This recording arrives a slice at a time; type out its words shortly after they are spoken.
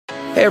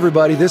Hey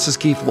everybody, this is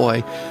Keith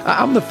Loy.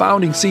 I'm the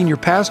founding senior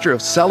pastor of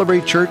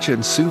Celebrate Church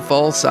in Sioux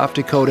Falls, South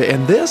Dakota,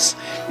 and this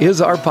is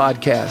our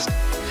podcast.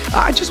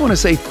 I just want to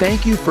say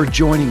thank you for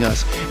joining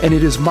us, and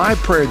it is my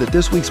prayer that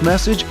this week's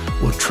message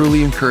will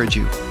truly encourage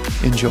you.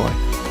 Enjoy.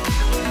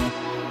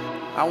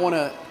 I want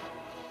to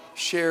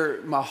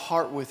share my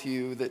heart with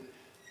you that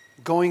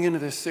going into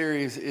this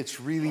series,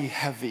 it's really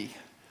heavy.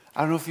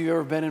 I don't know if you've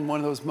ever been in one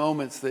of those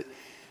moments that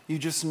you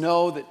just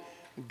know that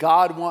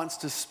God wants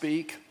to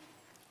speak.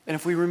 And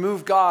if we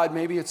remove God,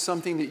 maybe it's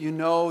something that you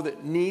know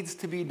that needs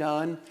to be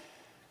done,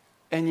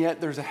 and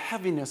yet there's a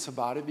heaviness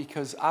about it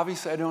because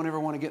obviously I don't ever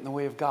want to get in the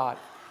way of God.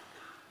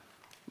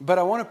 But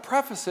I want to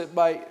preface it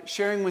by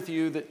sharing with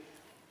you that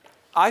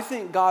I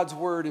think God's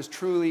word is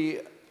truly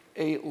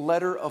a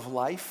letter of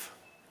life.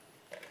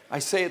 I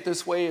say it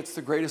this way, it's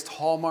the greatest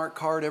Hallmark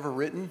card ever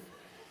written.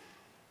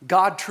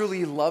 God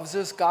truly loves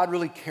us. God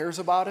really cares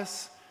about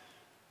us.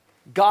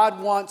 God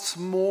wants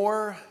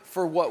more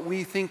for what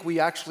we think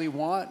we actually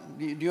want.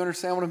 Do you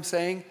understand what I'm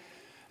saying?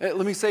 Let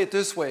me say it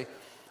this way.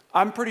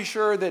 I'm pretty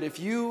sure that if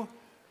you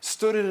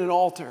stood at an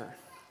altar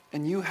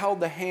and you held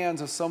the hands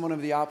of someone of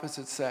the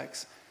opposite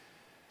sex,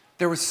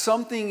 there was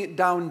something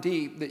down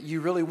deep that you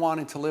really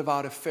wanted to live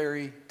out a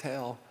fairy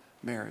tale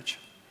marriage.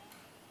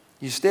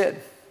 You just did.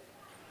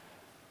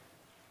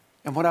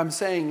 And what I'm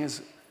saying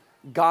is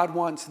God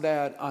wants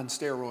that on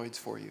steroids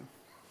for you.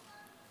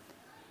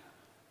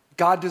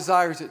 God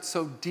desires it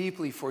so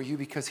deeply for you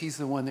because He's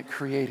the one that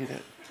created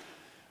it.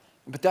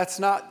 But that's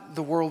not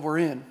the world we're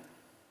in.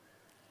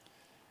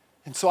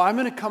 And so I'm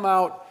going to come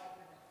out,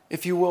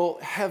 if you will,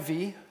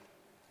 heavy.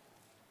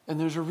 And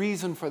there's a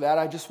reason for that.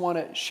 I just want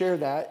to share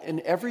that.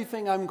 And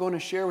everything I'm going to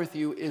share with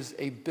you is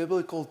a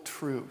biblical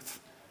truth.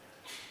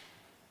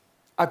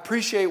 I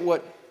appreciate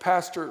what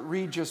Pastor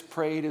Reed just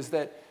prayed, is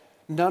that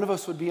none of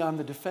us would be on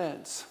the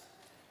defense.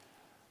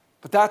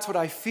 But that's what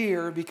I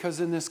fear, because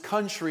in this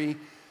country,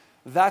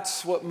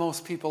 that's what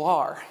most people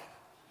are,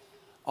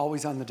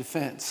 always on the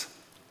defense.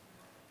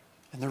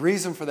 And the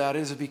reason for that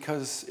is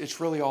because it's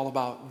really all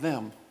about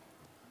them.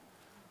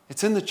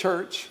 It's in the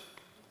church.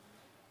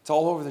 It's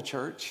all over the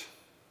church.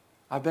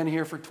 I've been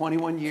here for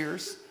 21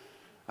 years.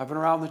 I've been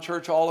around the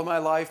church all of my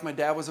life. My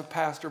dad was a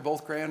pastor,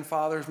 both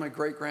grandfathers, my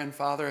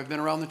great-grandfather. I've been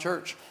around the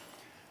church.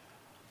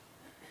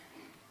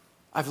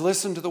 I've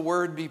listened to the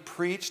word be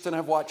preached, and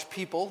I've watched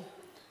people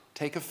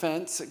take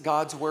offense at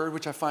God's word,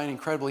 which I find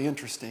incredibly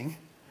interesting.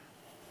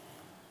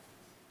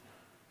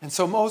 And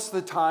so most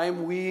of the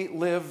time, we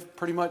live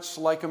pretty much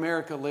like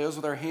America lives,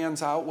 with our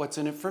hands out, what's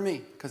in it for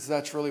me? Because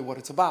that's really what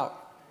it's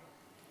about.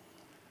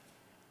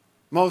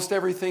 Most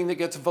everything that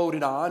gets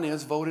voted on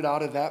is voted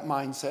out of that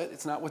mindset.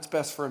 It's not what's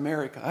best for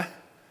America.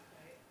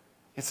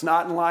 It's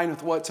not in line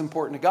with what's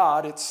important to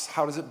God. It's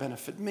how does it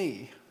benefit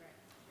me?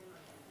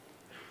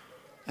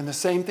 And the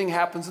same thing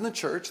happens in the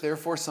church.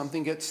 Therefore,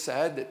 something gets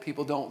said that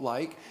people don't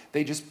like.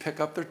 They just pick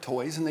up their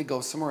toys and they go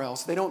somewhere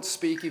else. They don't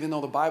speak, even though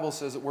the Bible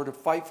says that we're to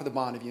fight for the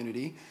bond of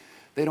unity.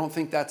 They don't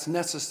think that's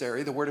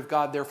necessary. The word of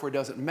God, therefore,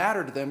 doesn't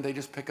matter to them. They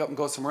just pick up and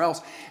go somewhere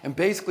else. And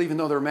basically, even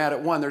though they're mad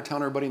at one, they're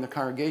telling everybody in the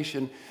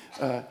congregation,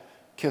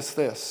 kiss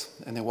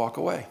this, and they walk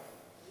away.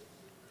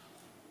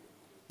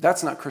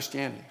 That's not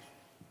Christianity.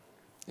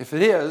 If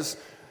it is,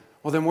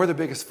 well, then we're the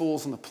biggest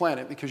fools on the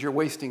planet, because you're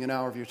wasting an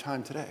hour of your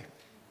time today.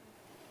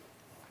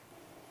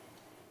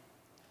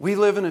 We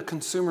live in a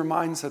consumer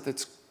mindset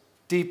that's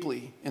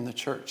deeply in the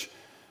church.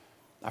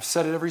 I've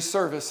said it every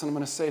service, and I'm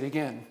going to say it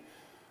again.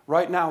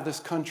 Right now, this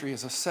country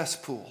is a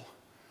cesspool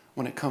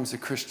when it comes to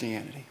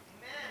Christianity.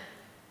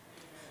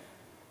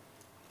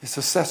 It's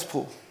a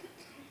cesspool.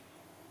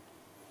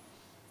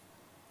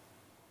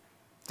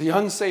 The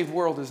unsaved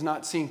world is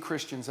not seeing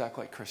Christians act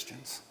like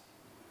Christians.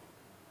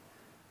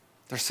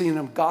 They're seeing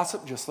them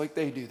gossip just like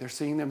they do. They're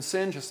seeing them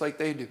sin just like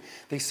they do.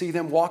 They see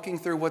them walking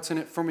through what's in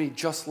it for me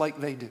just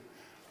like they do.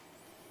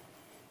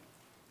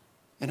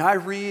 And I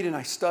read and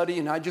I study,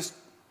 and I just,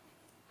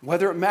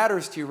 whether it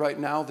matters to you right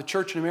now, the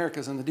church in America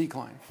is in the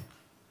decline.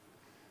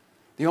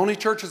 The only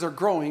churches that are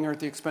growing are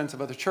at the expense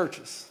of other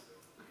churches.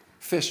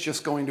 Fish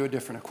just going to a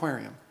different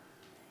aquarium.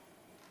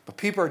 But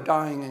people are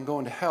dying and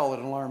going to hell at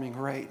an alarming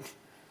rate.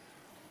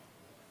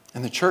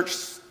 And the church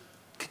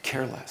could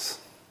care less.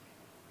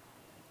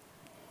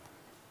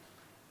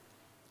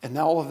 And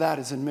now all of that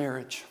is in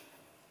marriage.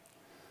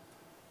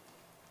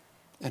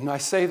 And I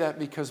say that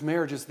because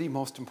marriage is the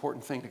most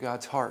important thing to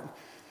God's heart,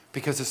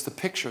 because it's the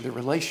picture, the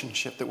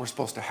relationship that we're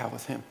supposed to have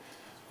with Him.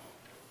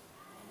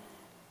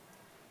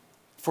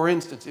 For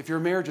instance, if your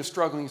marriage is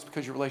struggling, it's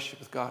because your relationship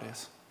with God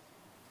is.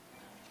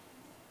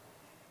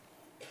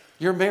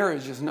 Your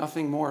marriage is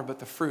nothing more but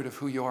the fruit of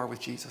who you are with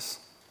Jesus.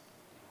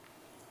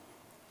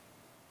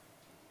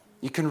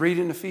 You can read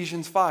in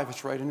Ephesians 5,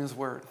 it's right in His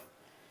Word.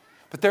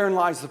 But therein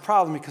lies the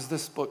problem, because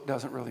this book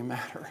doesn't really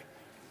matter.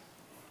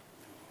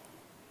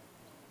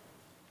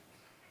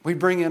 We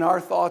bring in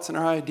our thoughts and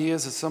our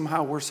ideas that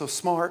somehow we're so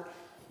smart,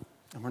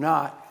 and we're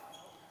not.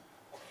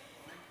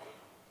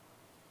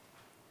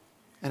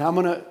 And I'm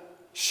going to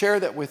share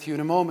that with you in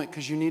a moment,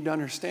 because you need to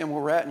understand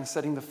where we're at in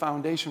setting the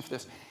foundation for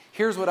this.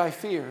 Here's what I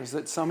fear, is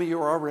that some of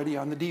you are already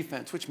on the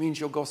defense, which means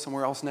you'll go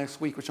somewhere else next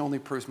week, which only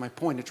proves my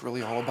point. It's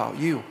really all about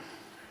you.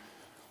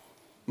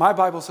 My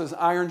Bible says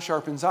iron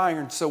sharpens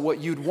iron. So what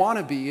you'd want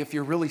to be, if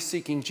you're really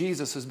seeking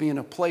Jesus, is be in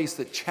a place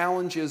that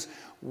challenges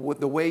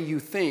the way you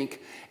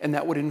think, and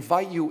that would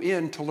invite you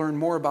in to learn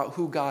more about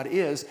who God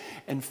is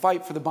and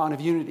fight for the bond of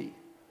unity.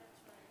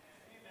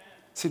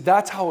 See,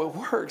 that's how it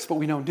works, but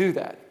we don't do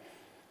that.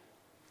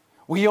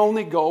 We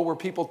only go where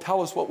people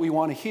tell us what we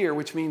want to hear,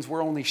 which means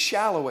we're only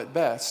shallow at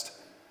best,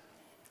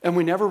 and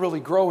we never really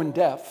grow in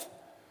depth.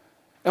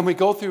 And we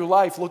go through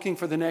life looking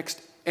for the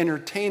next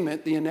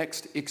entertainment, the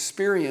next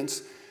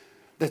experience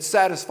that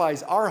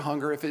satisfies our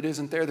hunger. If it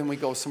isn't there, then we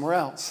go somewhere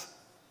else.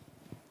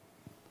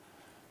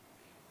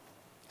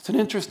 It's an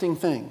interesting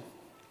thing,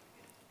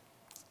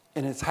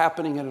 and it's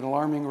happening at an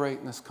alarming rate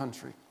in this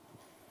country.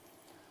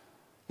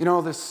 You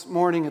know, this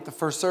morning at the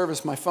first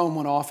service, my phone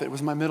went off. It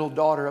was my middle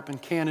daughter up in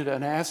Canada,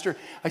 and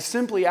I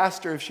simply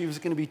asked her if she was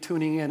going to be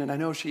tuning in, and I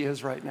know she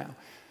is right now.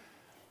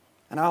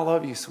 And I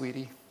love you,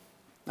 sweetie.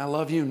 I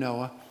love you,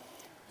 Noah.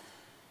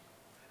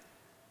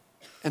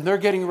 And they're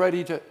getting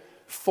ready to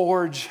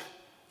forge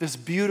this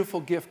beautiful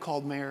gift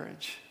called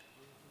marriage.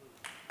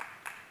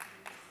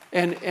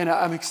 And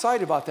I'm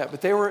excited about that.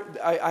 But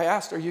I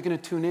asked, are you going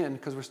to tune in?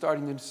 Because we're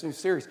starting this new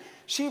series.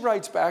 She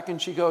writes back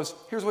and she goes,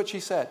 here's what she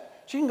said.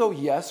 She didn't go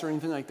yes or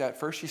anything like that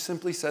first. She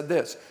simply said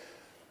this.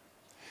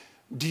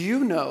 Do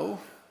you know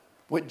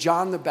what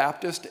John the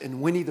Baptist and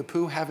Winnie the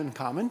Pooh have in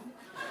common?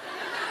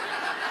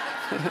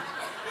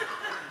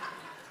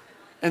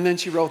 And then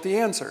she wrote the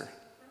answer.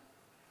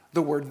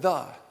 The word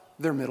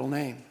their middle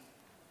name.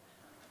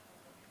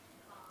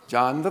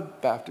 John the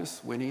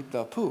Baptist, Winnie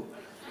the Pooh.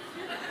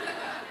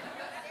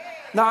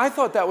 Now, I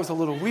thought that was a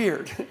little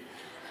weird.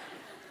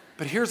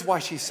 But here's why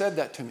she said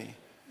that to me.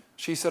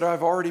 She said,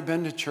 I've already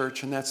been to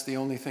church, and that's the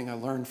only thing I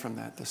learned from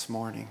that this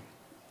morning.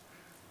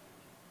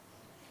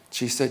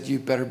 She said, you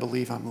better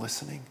believe I'm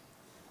listening,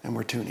 and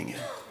we're tuning in.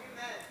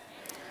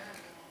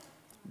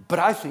 But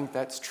I think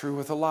that's true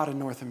with a lot of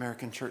North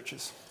American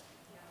churches.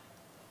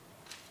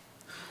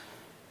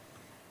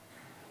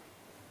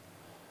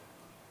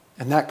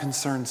 And that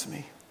concerns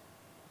me.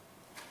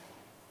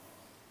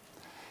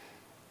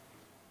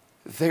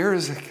 There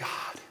is a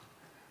God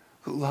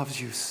who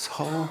loves you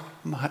so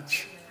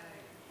much.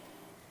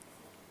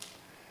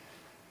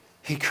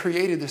 He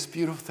created this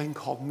beautiful thing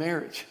called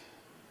marriage.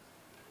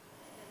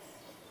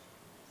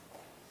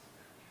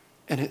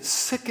 And it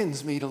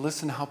sickens me to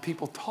listen to how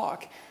people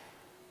talk.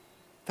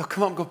 They'll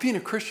come up and go, being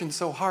a Christian is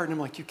so hard. And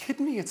I'm like, you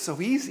kidding me? It's so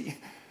easy.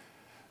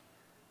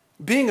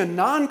 Being a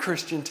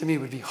non-Christian to me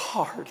would be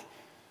hard.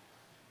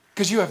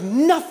 Because you have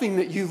nothing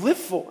that you live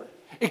for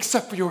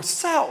except for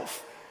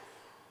yourself.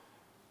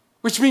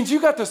 Which means you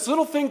got this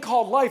little thing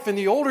called life, and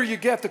the older you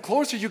get, the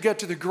closer you get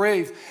to the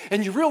grave,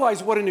 and you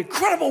realize what an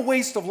incredible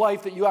waste of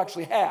life that you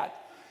actually had.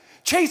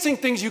 Chasing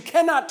things you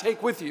cannot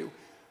take with you.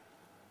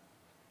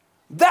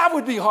 That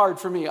would be hard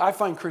for me. I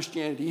find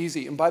Christianity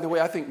easy. And by the way,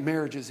 I think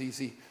marriage is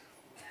easy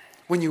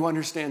when you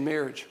understand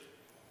marriage.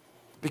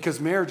 Because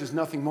marriage is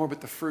nothing more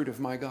but the fruit of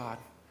my God.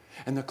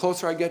 And the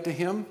closer I get to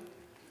Him,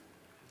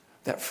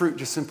 that fruit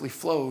just simply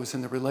flows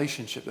in the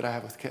relationship that I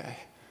have with Kay.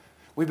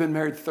 We've been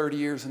married 30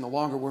 years, and the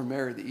longer we're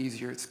married, the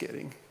easier it's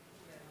getting.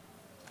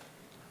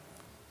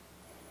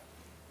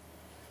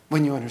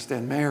 When you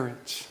understand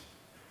marriage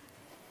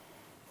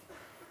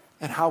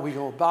and how we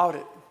go about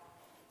it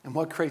and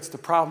what creates the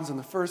problems in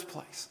the first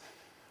place.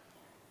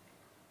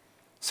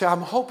 See,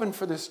 I'm hoping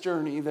for this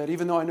journey that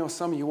even though I know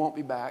some of you won't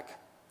be back,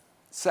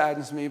 it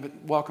saddens me, but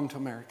welcome to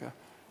America.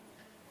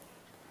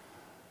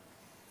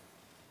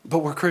 But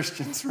we're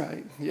Christians,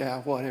 right?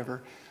 Yeah,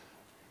 whatever.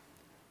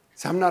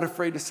 So I'm not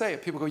afraid to say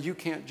it. People go, you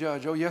can't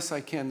judge. Oh, yes, I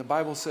can. The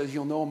Bible says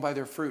you'll know them by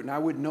their fruit. And I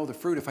wouldn't know the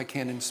fruit if I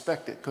can't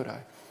inspect it, could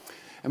I?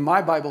 And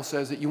my Bible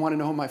says that you want to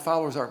know who my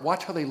followers are.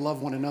 Watch how they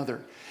love one another.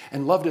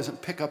 And love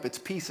doesn't pick up its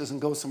pieces and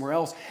go somewhere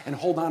else and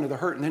hold on to the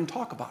hurt and then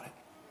talk about it.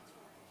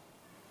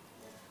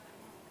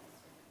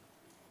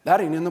 That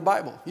ain't in the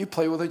Bible. You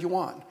play with it you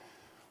want.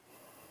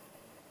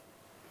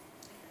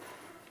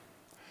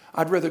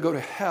 I'd rather go to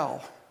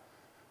hell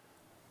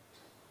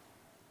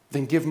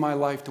than give my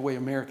life the way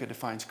America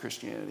defines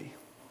Christianity.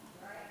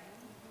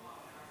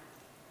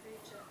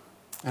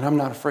 And I'm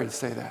not afraid to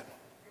say that.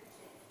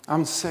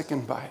 I'm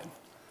sickened by it.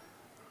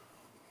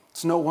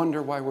 It's no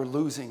wonder why we're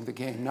losing the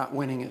game, not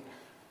winning it.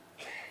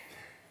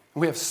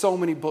 We have so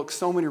many books,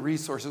 so many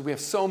resources, we have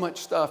so much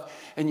stuff,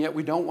 and yet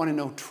we don't want to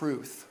know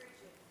truth.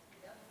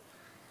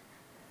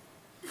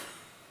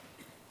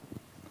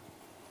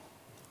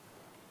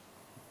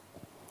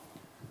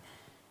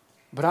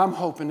 But I'm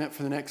hoping that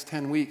for the next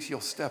 10 weeks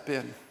you'll step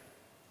in.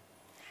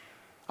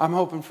 I'm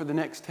hoping for the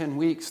next 10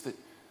 weeks that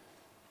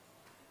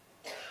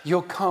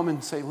you'll come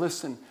and say,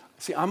 listen,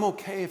 see, I'm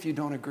okay if you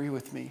don't agree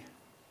with me.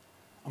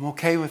 I'm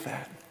okay with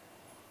that.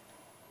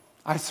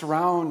 I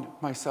surround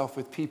myself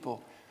with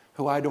people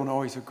who I don't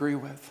always agree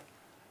with.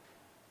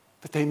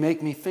 But they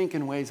make me think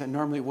in ways I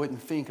normally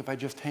wouldn't think if I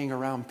just hang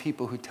around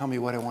people who tell me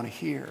what I want to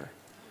hear.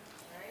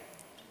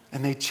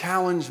 And they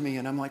challenge me,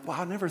 and I'm like,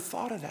 wow, I never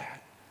thought of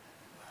that.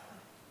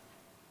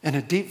 And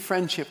a deep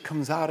friendship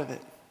comes out of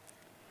it.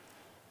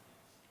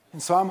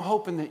 And so I'm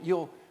hoping that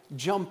you'll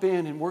jump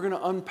in, and we're going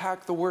to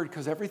unpack the Word,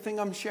 because everything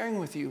I'm sharing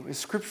with you is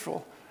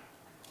scriptural.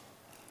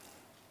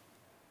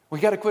 We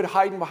got to quit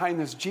hiding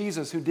behind this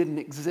Jesus who didn't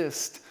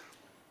exist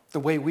the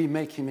way we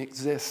make him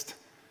exist.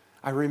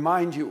 I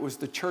remind you, it was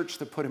the church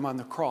that put him on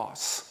the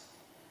cross.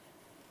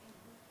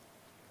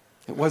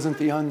 It wasn't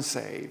the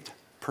unsaved,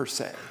 per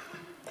se.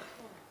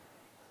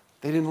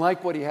 They didn't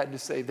like what he had to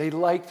say. They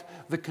liked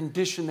the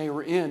condition they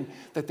were in,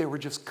 that they were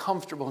just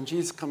comfortable. And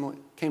Jesus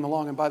came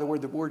along, and by the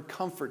word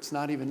comfort's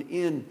not even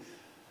in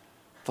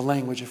the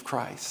language of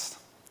Christ.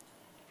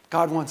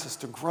 God wants us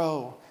to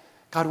grow.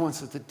 God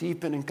wants us to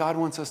deepen, and God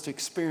wants us to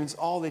experience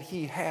all that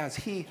he has.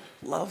 He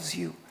loves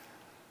you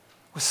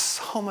with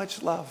so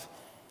much love.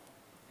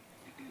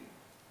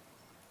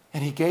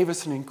 And he gave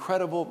us an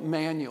incredible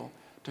manual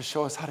to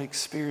show us how to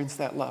experience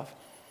that love.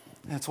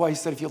 And that's why he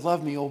said, if you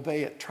love me,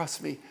 obey it.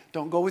 Trust me.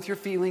 Don't go with your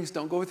feelings.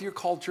 Don't go with your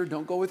culture.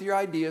 Don't go with your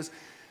ideas.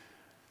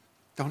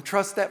 Don't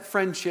trust that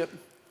friendship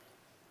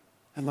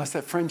unless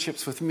that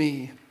friendship's with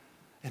me.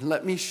 And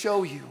let me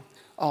show you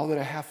all that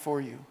I have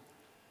for you.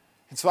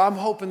 And so I'm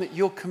hoping that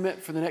you'll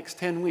commit for the next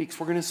 10 weeks.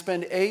 We're going to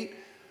spend 8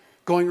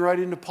 going right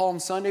into Palm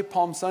Sunday.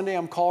 Palm Sunday,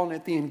 I'm calling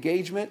it the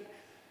engagement.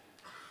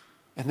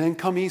 And then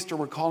come Easter,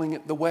 we're calling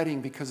it the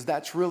wedding, because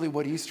that's really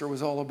what Easter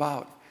was all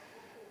about.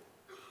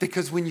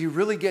 Because when you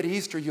really get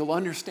Easter, you'll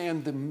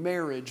understand the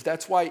marriage.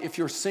 That's why if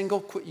you're single,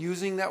 quit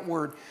using that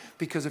word.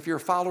 Because if you're a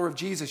follower of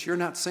Jesus, you're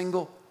not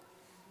single.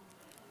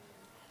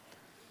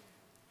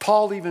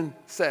 Paul even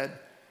said,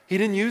 he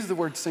didn't use the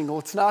word single.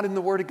 It's not in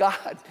the Word of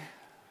God.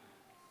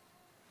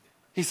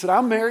 He said,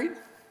 I'm married.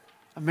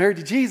 I'm married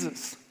to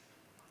Jesus.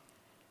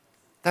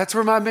 That's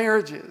where my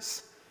marriage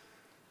is.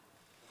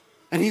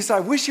 And he said, I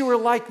wish you were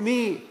like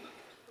me.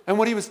 And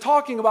what he was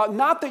talking about,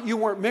 not that you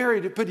weren't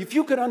married, but if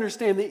you could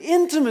understand the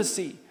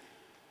intimacy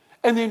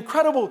and the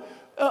incredible,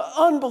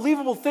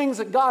 unbelievable things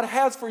that God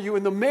has for you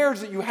and the marriage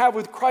that you have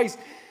with Christ,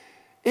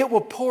 it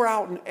will pour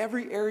out in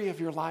every area of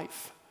your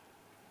life.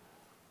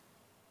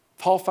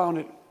 Paul found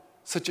it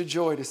such a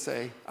joy to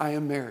say, I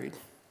am married.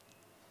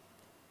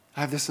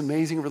 I have this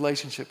amazing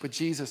relationship with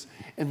Jesus.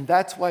 And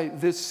that's why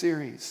this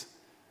series,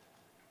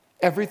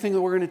 everything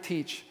that we're going to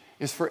teach,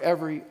 is for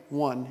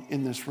everyone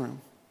in this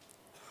room.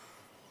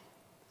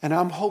 And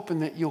I'm hoping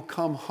that you'll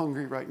come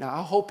hungry right now.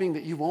 I'm hoping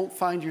that you won't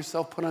find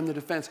yourself put on the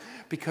defense.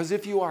 Because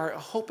if you are, I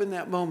hope in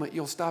that moment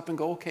you'll stop and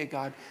go, okay,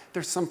 God,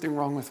 there's something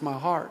wrong with my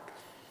heart.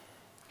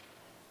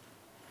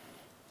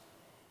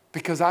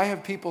 Because I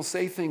have people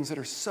say things that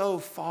are so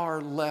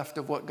far left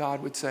of what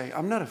God would say.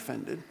 I'm not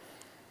offended.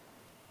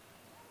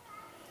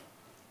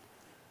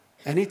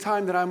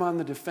 Anytime that I'm on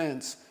the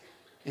defense,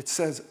 it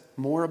says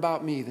more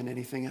about me than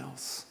anything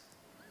else.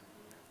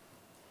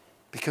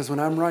 Because when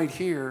I'm right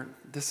here,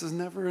 this is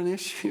never an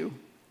issue.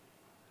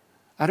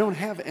 I don't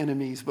have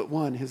enemies but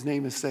one. His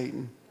name is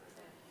Satan.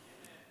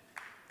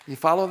 You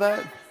follow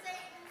that?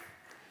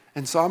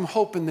 And so I'm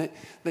hoping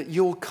that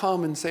you'll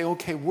come and say,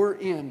 okay, we're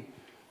in.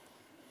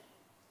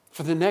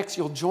 For the next,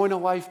 you'll join a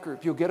life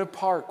group. You'll get a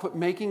part. Quit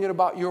making it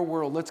about your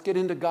world. Let's get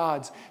into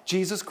God's.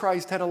 Jesus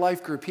Christ had a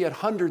life group. He had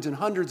hundreds and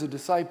hundreds of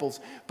disciples,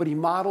 but he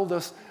modeled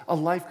us a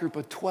life group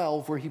of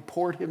 12 where he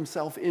poured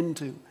himself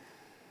into.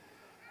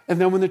 And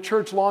then when the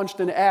church launched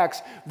in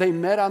Acts, they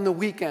met on the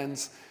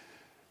weekends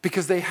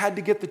because they had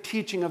to get the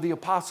teaching of the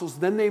apostles.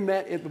 Then they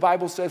met, the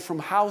Bible says, from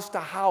house to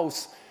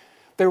house.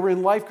 They were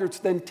in life groups,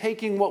 then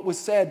taking what was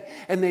said,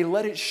 and they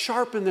let it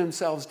sharpen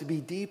themselves to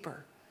be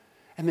deeper.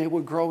 And they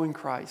would grow in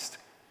Christ.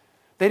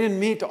 They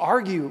didn't meet to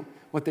argue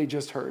what they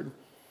just heard,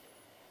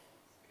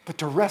 but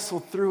to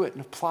wrestle through it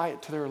and apply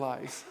it to their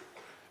lives.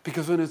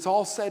 Because when it's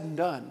all said and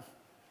done,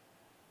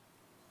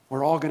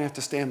 we're all going to have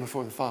to stand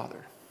before the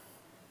Father.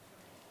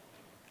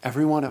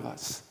 Every one of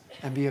us.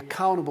 And be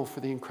accountable for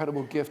the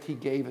incredible gift he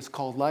gave us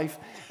called life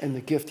and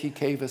the gift he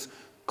gave us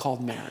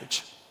called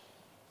marriage.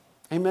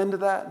 Amen to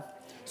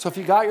that? So if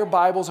you got your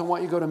Bibles, I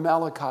want you to go to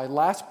Malachi,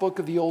 last book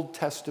of the Old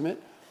Testament.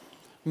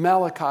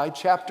 Malachi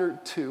chapter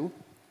 2.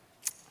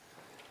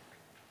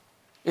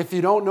 If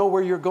you don't know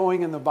where you're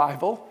going in the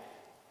Bible,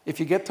 if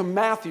you get to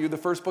Matthew, the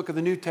first book of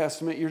the New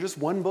Testament, you're just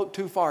one book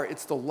too far.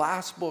 It's the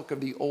last book of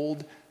the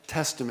Old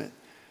Testament.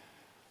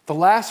 The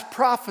last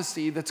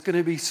prophecy that's going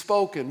to be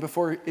spoken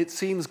before it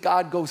seems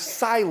God goes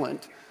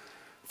silent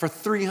for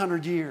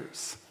 300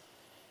 years,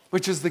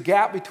 which is the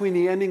gap between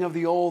the ending of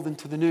the old and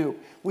to the new.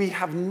 We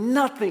have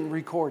nothing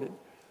recorded.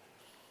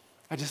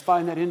 I just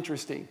find that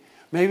interesting.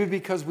 Maybe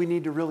because we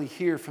need to really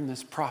hear from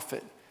this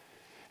prophet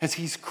as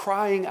he's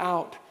crying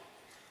out.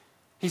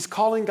 He's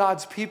calling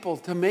God's people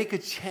to make a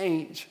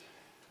change.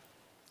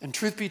 And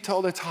truth be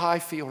told, that's how I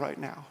feel right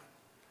now.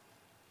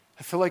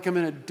 I feel like I'm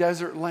in a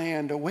desert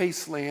land, a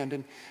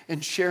wasteland,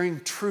 and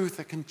sharing truth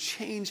that can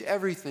change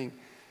everything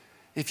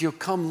if you'll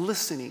come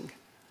listening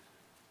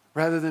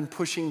rather than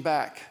pushing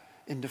back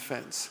in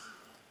defense.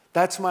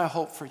 That's my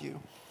hope for you.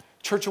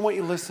 Church, I want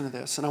you to listen to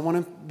this, and I want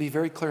to be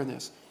very clear in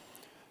this.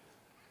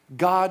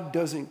 God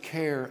doesn't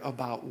care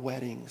about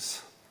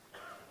weddings.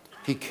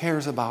 He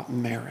cares about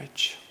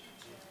marriage.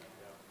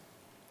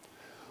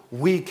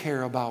 We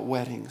care about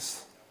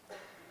weddings.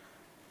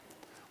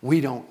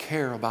 We don't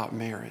care about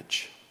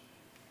marriage.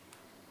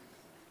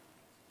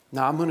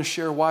 Now, I'm going to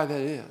share why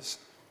that is.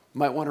 You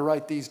might want to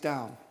write these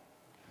down.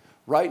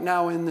 Right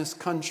now in this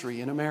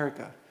country, in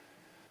America,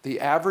 the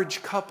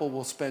average couple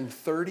will spend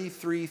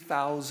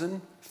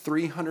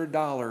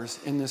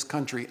 $33,300 in this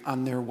country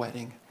on their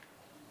wedding.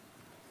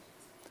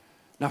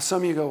 Now,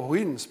 some of you go, well, we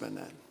didn't spend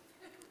that.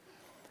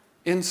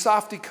 In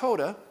South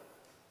Dakota,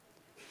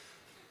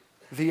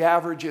 the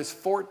average is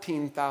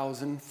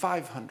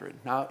 $14,500.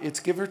 Now, it's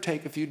give or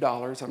take a few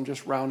dollars. I'm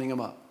just rounding them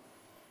up.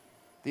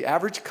 The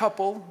average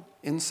couple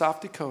in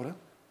South Dakota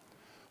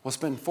will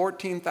spend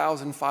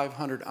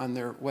 $14,500 on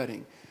their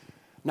wedding.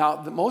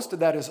 Now, most of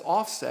that is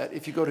offset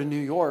if you go to New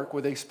York,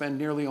 where they spend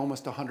nearly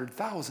almost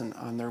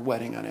 $100,000 on their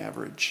wedding on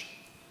average.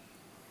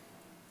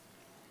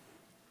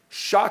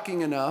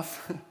 Shocking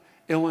enough,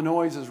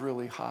 Illinois is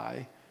really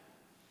high,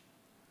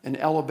 and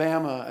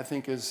Alabama, I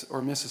think,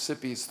 or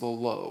Mississippi is the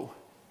low.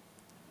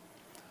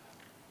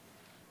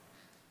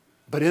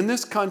 But in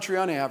this country,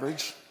 on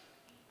average,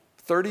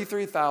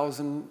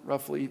 $33,000,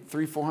 roughly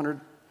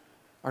 $300-400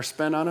 are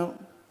spent on a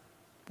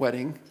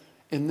wedding.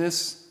 In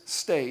this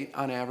state,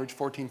 on average,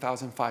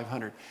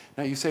 $14,500.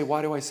 Now you say,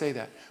 why do I say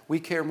that? We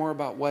care more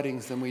about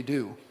weddings than we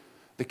do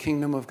the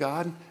kingdom of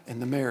God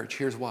and the marriage.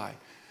 Here's why.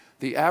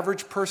 The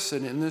average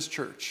person in this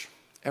church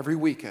every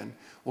weekend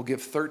will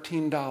give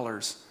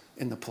 $13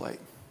 in the plate.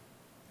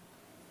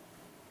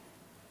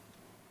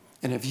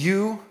 And if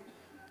you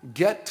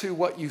get to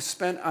what you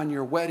spent on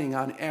your wedding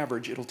on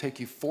average, it'll take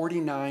you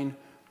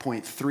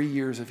 49.3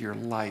 years of your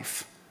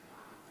life.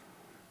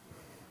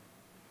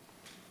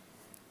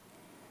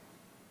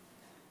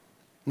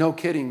 No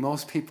kidding,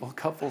 most people,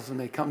 couples, when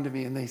they come to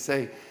me and they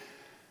say,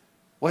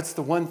 what's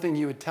the one thing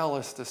you would tell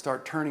us to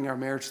start turning our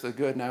marriage to the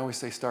good? And I always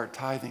say, start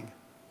tithing.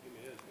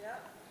 Amen.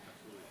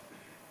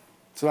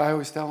 So I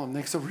always tell them,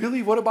 they say,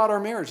 really, what about our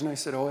marriage? And I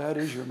said, oh, that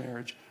is your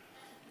marriage.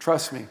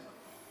 Trust me.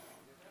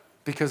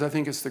 Because I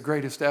think it's the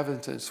greatest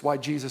evidence. It's why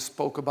Jesus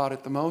spoke about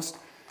it the most.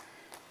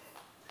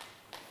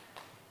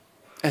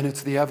 And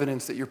it's the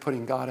evidence that you're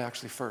putting God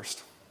actually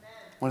first.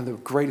 One of the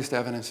greatest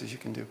evidences you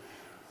can do.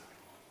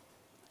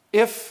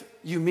 If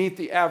you meet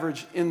the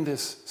average in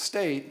this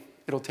state,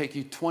 it'll take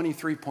you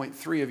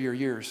 23.3 of your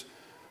years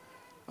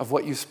of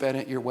what you spent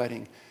at your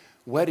wedding.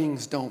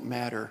 Weddings don't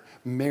matter.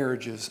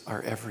 Marriages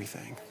are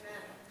everything.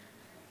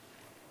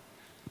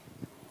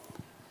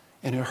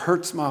 And it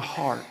hurts my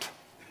heart,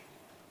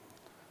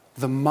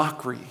 the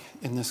mockery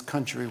in this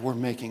country we're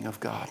making of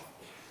God.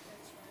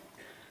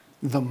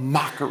 The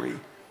mockery.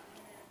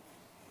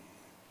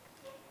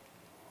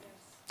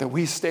 That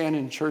we stand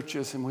in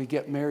churches and we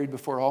get married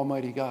before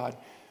Almighty God.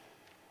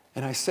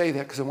 And I say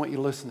that because I want you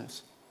to listen to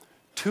this.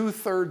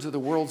 2/3 of the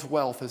world's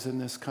wealth is in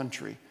this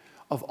country.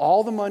 Of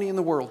all the money in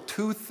the world,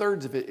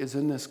 2/3 of it is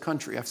in this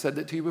country. I've said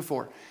that to you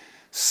before.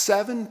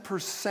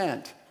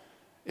 7%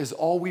 is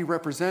all we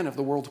represent of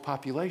the world's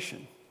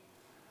population.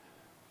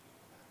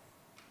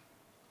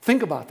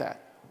 Think about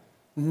that.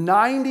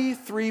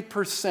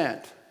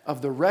 93%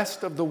 of the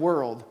rest of the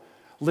world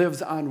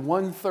lives on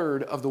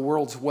 1/3 of the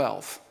world's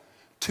wealth.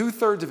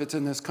 2/3 of it's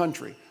in this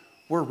country.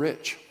 We're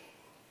rich.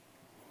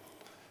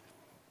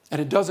 And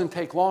it doesn't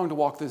take long to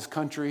walk this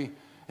country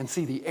and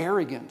see the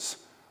arrogance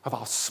of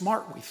how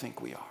smart we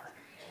think we are.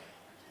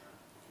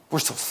 We're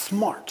so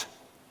smart.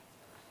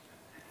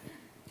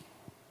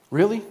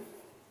 Really?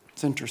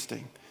 It's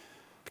interesting.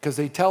 Because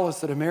they tell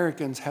us that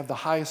Americans have the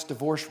highest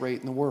divorce rate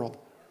in the world.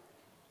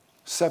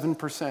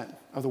 7%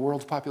 of the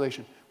world's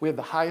population. We have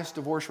the highest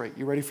divorce rate.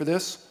 You ready for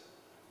this?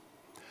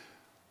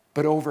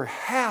 But over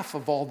half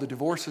of all the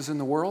divorces in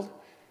the world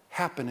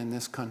happen in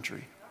this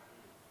country.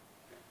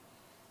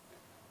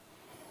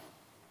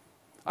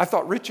 I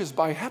thought riches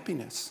buy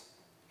happiness.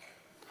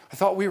 I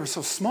thought we were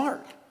so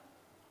smart.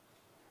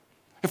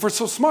 If we're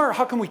so smart,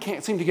 how come we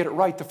can't seem to get it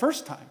right the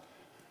first time?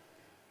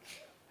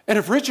 And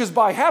if riches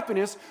buy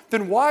happiness,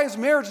 then why is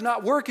marriage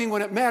not working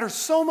when it matters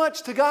so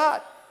much to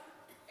God?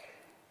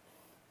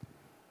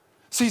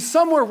 See,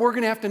 somewhere we're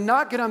going to have to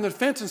not get on the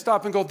fence and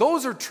stop and go,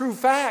 those are true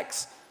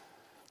facts.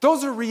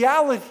 Those are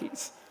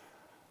realities.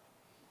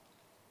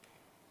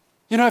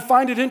 You know, I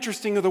find it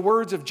interesting of the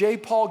words of J.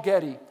 Paul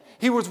Getty.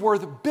 He was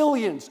worth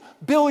billions,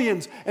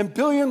 and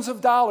billions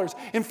of dollars.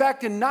 In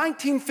fact, in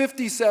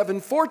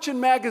 1957, Fortune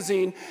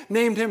magazine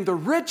named him the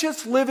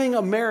richest living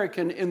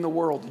American in the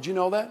world. Did you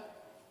know that?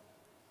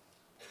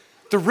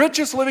 The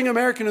richest living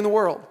American in the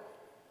world.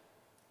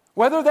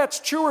 Whether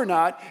that's true or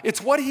not,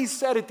 it's what he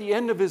said at the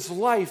end of his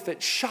life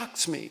that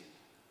shocks me.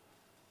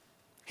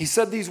 He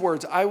said these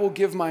words, I will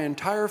give my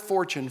entire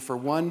fortune for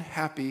one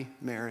happy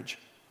marriage.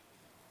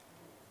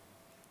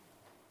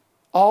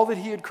 All that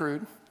he had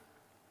accrued,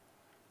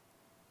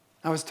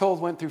 I was told,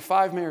 went through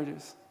 5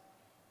 marriages.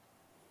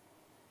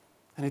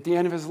 And at the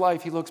end of his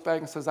life, he looks back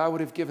and says, I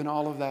would have given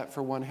all of that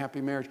for one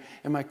happy marriage.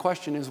 And my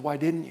question is, why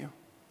didn't you?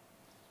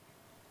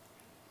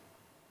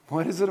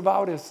 What is it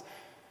about us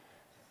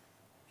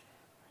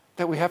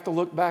that we have to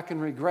look back and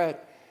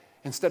regret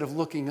instead of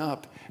looking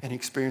up and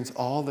experience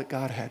all that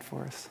God had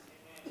for us.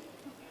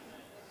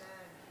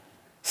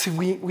 See,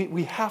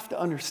 we have to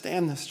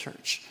understand this,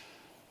 church.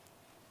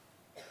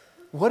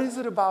 What is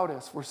it about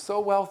us? We're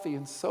so wealthy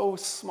and so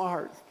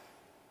smart.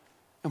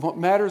 And what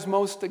matters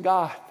most to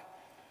God,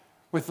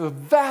 with the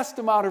vast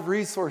amount of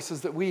resources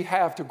that we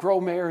have to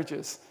grow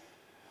marriages,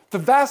 the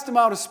vast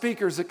amount of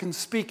speakers that can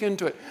speak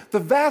into it, the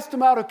vast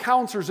amount of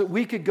counselors that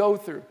we could go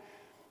through.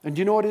 And do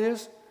you know what it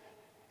is?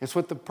 It's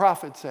what the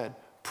prophet said.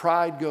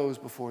 Pride goes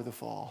before the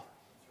fall.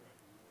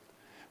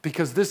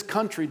 Because this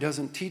country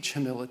doesn't teach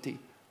humility.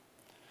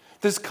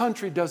 This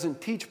country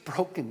doesn't teach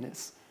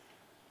brokenness.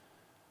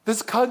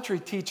 This country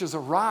teaches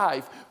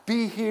arrive,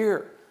 be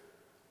here,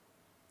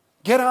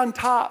 get on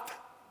top.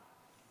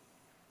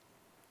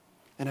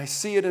 And I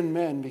see it in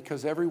men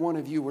because every one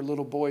of you were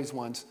little boys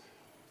once.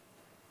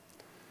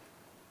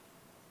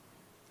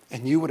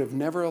 And you would have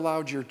never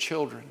allowed your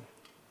children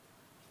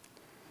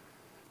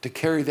to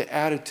carry the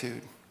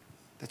attitude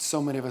that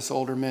so many of us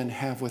older men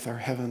have with our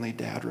heavenly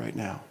dad right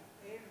now.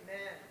 Amen.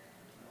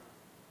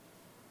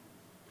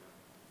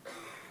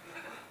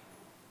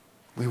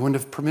 We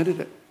wouldn't have permitted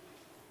it.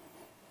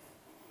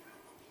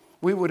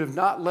 We would have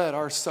not let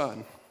our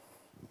son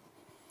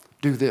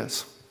do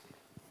this.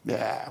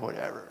 Yeah,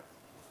 whatever.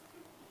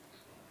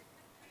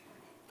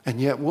 And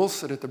yet we'll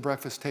sit at the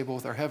breakfast table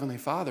with our Heavenly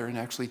Father and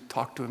actually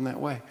talk to Him that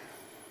way.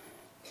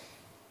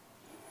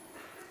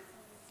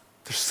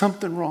 There's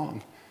something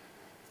wrong.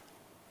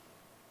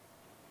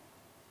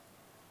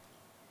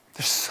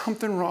 There's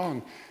something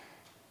wrong.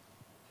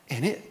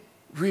 And it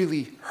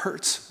really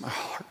hurts my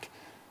heart.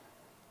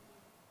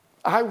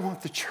 I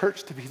want the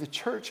church to be the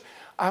church.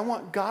 I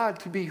want God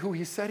to be who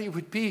He said He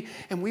would be,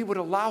 and we would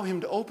allow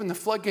Him to open the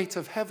floodgates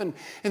of heaven,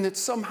 and that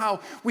somehow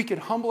we could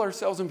humble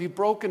ourselves and be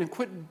broken and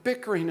quit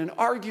bickering and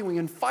arguing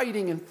and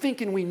fighting and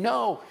thinking we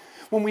know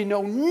when we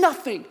know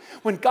nothing,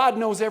 when God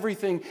knows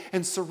everything.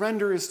 And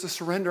surrender is to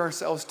surrender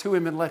ourselves to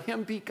Him and let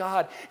Him be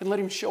God and let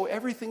Him show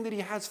everything that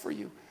He has for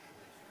you.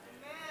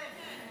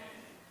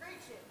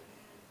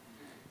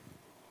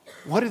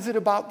 What is it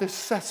about this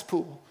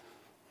cesspool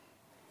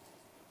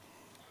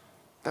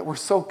that we're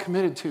so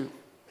committed to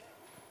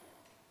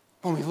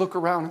when we look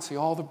around and see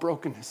all the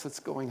brokenness that's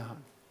going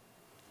on?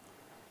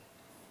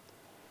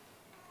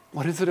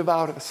 What is it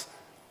about us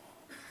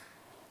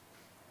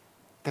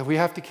that we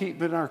have to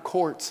keep in our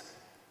courts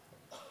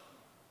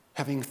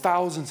having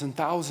thousands and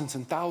thousands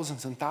and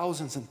thousands and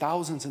thousands and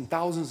thousands and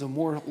thousands of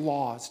more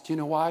laws? Do you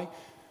know why?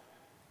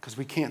 Because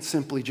we can't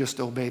simply just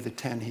obey the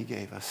 10 He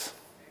gave us.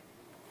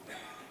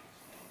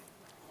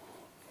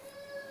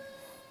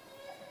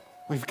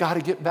 We've got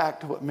to get back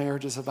to what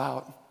marriage is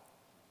about.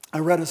 I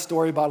read a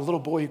story about a little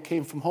boy who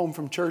came home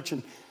from church,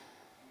 and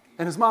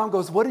his mom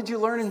goes, "What did you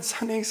learn in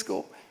Sunday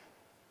school?"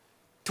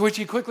 To which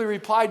he quickly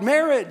replied,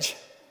 "Marriage."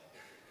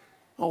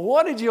 "Well,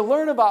 what did you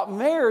learn about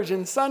marriage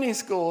in Sunday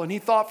school?" And he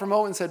thought for a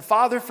moment and said,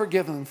 "Father,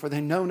 forgive them, for they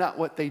know not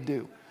what they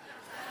do."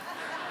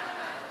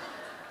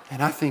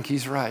 And I think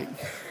he's right.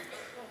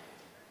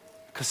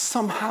 Because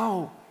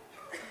somehow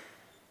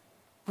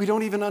we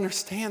don't even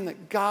understand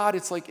that God,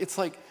 it's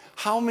like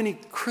how many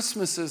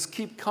Christmases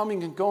keep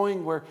coming and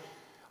going where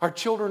our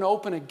children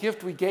open a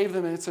gift we gave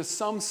them and it says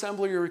some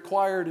assembly are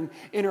required, and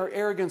in our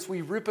arrogance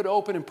we rip it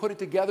open and put it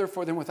together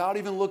for them without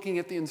even looking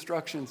at the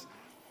instructions.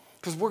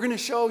 Because we're going to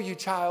show you,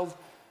 child.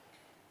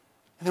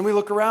 And then we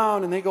look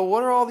around and they go,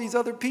 "What are all these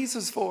other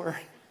pieces for?"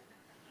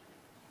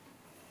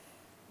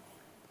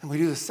 And we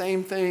do the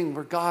same thing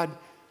where God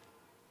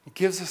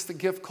gives us the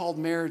gift called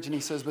marriage and He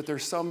says, "But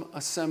there's some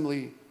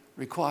assembly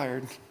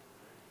required."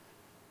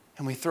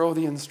 And we throw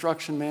the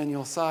instruction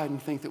manual aside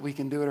and think that we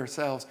can do it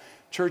ourselves.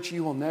 Church,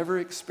 you will never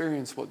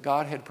experience what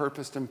God had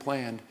purposed and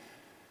planned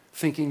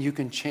thinking you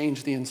can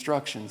change the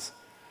instructions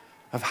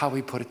of how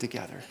we put it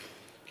together.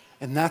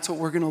 And that's what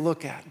we're going to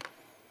look at.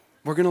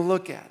 We're going to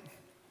look at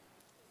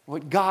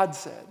what God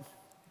said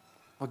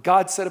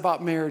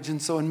about marriage. And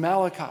so in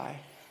Malachi,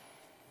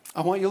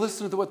 I want you to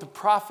listen to what the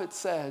prophet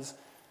says,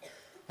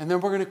 and then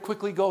we're going to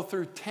quickly go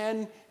through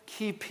 10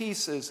 key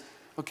pieces,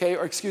 okay,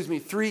 or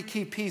 3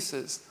 key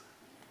pieces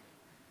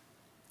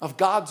of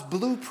God's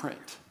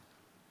blueprint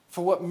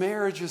for what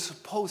marriage is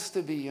supposed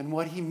to be and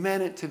what He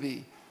meant it to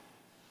be,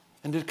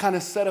 and to kind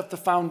of set up the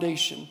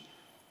foundation.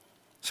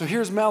 So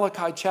here's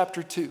Malachi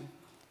chapter 2,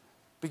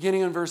 beginning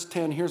in verse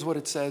 10. Here's what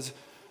it says.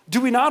 "Do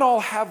we not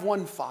all have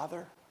one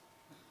Father?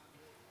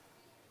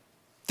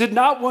 Did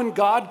not one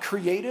God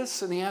create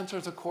us?" And the answer,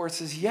 of course,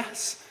 is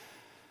yes.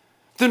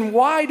 "Then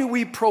why do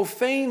we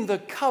profane the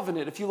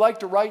covenant?" If you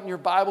like to write in your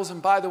Bibles,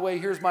 and by the way,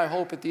 here's my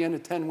hope at the end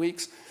of 10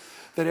 weeks,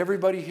 that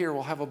everybody here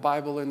will have a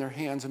Bible in their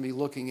hands and be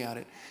looking at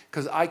it.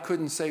 Because I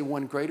couldn't say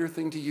one greater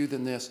thing to you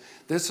than this.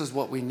 This is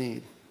what we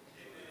need.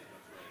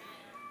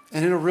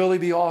 And it'll really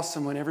be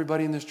awesome when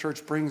everybody in this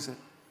church brings it,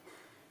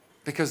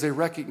 because they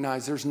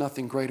recognize there's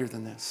nothing greater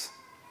than this.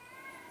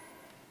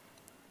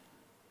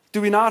 "Do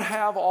we not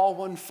have all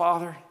one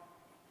Father?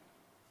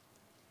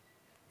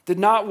 Did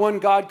not one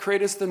God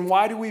create us? Then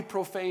why do we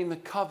profane the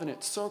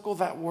covenant?" Circle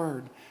that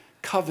word,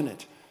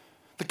 covenant.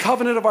 The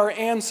covenant of our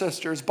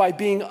ancestors by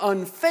being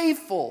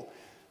unfaithful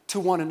to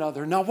one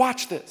another. Now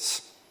watch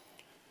this.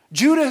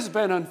 Judah has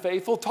been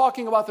unfaithful,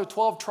 talking about the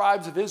 12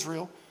 tribes of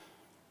Israel.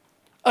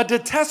 A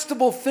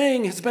detestable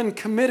thing has been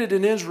committed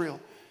in Israel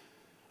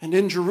and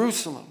in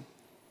Jerusalem.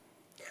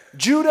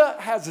 Judah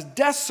has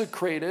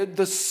desecrated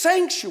the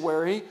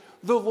sanctuary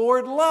the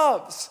Lord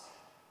loves.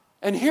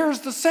 And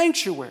here's the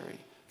sanctuary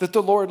that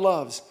the Lord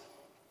loves: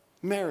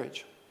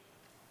 marriage.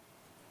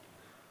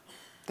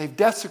 They've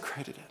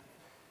desecrated it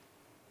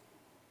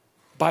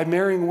by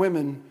marrying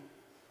women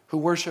who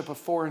worship a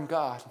foreign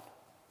god.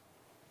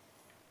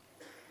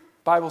 The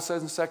Bible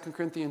says in 2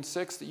 Corinthians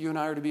 6 that you and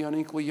I are to be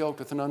unequally yoked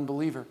with an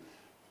unbeliever.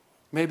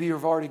 Maybe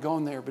you've already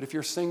gone there, but if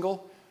you're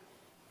single,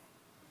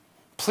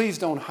 please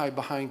don't hide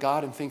behind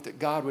God and think that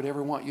God would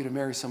ever want you to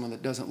marry someone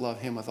that doesn't love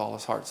him with all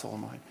his heart, soul,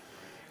 and mind.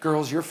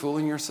 Girls, you're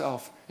fooling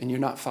yourself and you're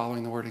not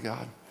following the Word of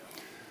God.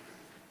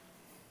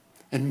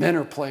 And men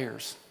are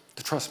players.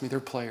 Trust me, they're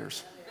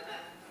players.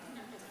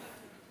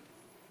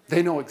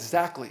 They know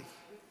exactly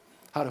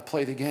how to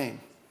play the game.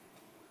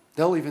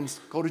 They'll even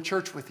go to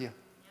church with you.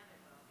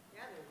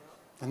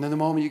 And then the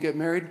moment you get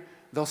married,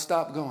 they'll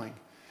stop going.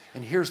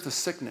 And here's the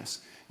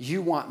sickness.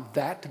 You want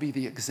that to be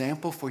the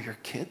example for your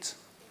kids?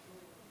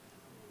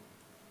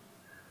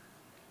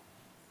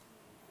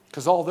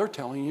 Because all they're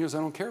telling you is, I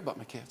don't care about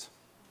my kids.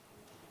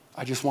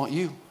 I just want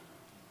you.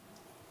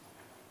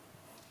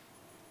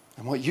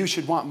 And what you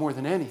should want more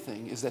than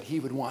anything is that he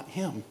would want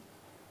him,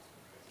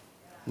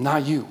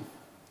 not you.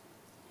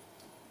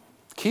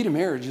 The key to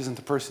marriage isn't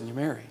the person you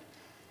marry.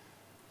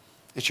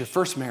 It's your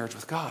first marriage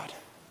with God.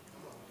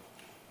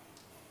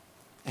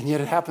 And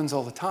yet it happens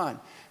all the time.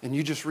 And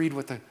you just read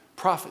what the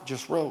prophet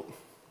just wrote.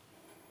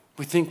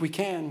 We think we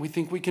can. We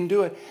think we can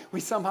do it. We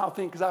somehow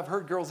think, because I've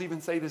heard girls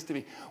even say this to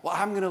me, well,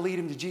 I'm going to lead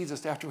him to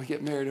Jesus after we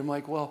get married. I'm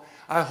like, well,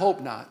 I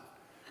hope not.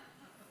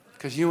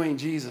 Because you ain't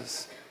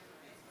Jesus.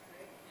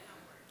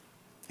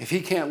 If he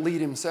can't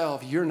lead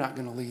himself, you're not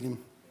going to lead him.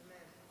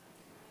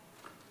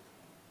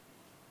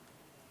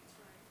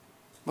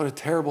 What a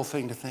terrible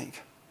thing to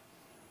think.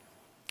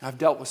 I've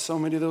dealt with so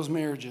many of those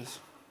marriages.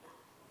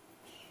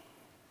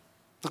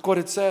 Look what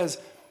it says.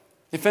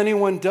 If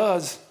anyone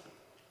does,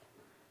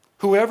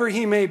 whoever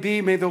he may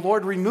be, may the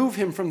Lord remove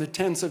him from the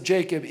tents of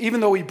Jacob, even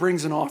though he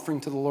brings an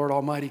offering to the Lord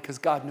Almighty, because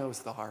God knows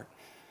the heart.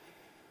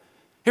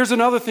 Here's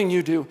another thing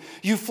you do.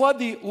 You flood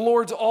the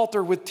Lord's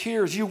altar with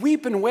tears. You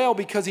weep and wail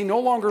because he no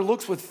longer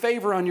looks with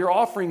favor on your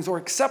offerings or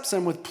accepts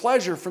them with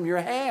pleasure from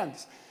your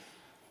hands.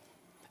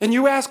 And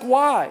you ask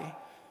why?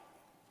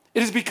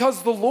 It is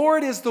because the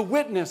Lord is the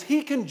witness.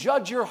 He can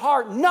judge your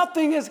heart.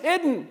 Nothing is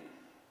hidden.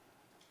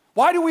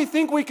 Why do we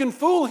think we can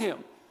fool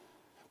him?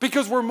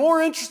 Because we're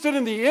more interested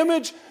in the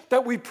image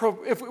that we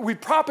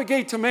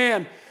propagate to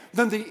man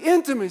than the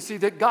intimacy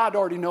that God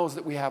already knows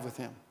that we have with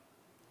him.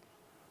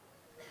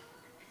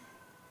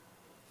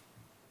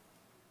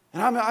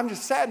 And I'm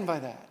just saddened by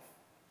that.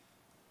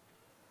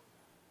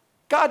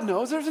 God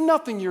knows. There's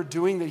nothing you're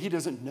doing that he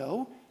doesn't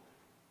know.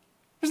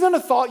 There's not a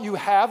thought you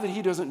have that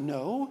he doesn't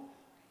know.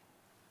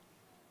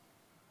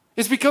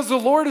 It's because the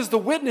Lord is the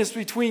witness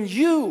between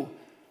you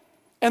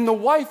and the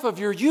wife of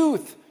your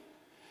youth.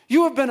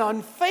 You have been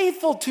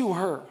unfaithful to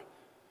her.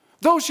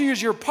 Though she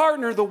is your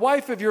partner, the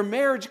wife of your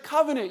marriage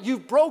covenant,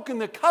 you've broken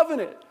the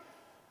covenant.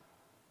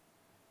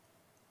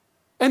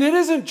 And it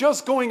isn't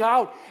just going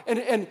out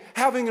and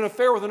having an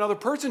affair with another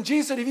person.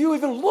 Jesus said, if you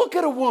even look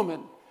at a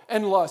woman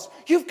and lust,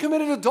 you've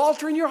committed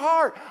adultery in your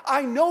heart.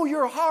 I know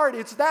your heart.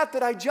 It's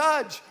that I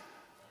judge.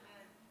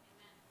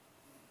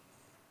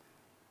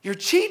 You're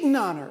cheating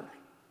on her.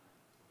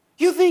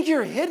 You think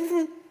you're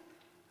hidden?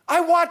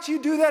 I watch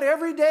you do that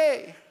every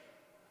day.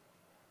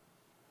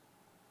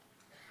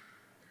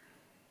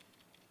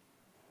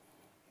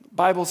 The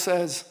Bible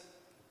says,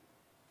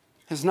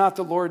 has not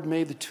the Lord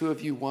made the two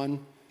of you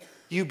one?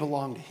 You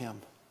belong to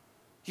him.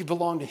 You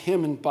belong to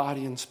him in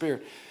body and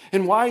spirit.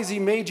 And why has he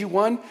made you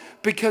one?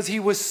 Because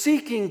he was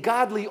seeking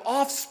godly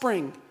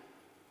offspring.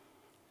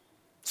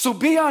 So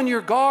be on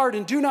your guard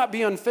and do not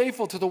be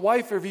unfaithful to the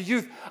wife of your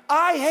youth.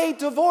 I hate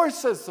divorce,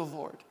 says the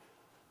Lord.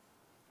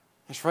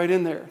 It's right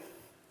in there.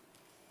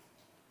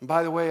 And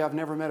by the way, I've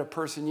never met a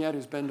person yet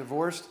who's been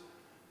divorced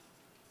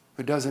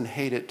who doesn't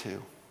hate it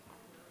too.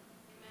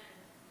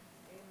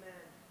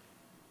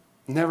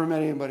 Never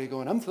met anybody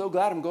going, I'm so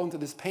glad I'm going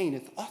through this pain.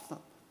 It's awesome.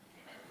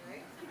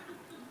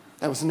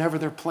 That was never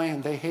their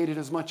plan. They hate it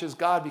as much as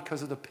God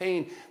because of the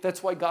pain.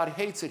 That's why God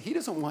hates it. He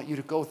doesn't want you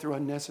to go through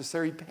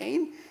unnecessary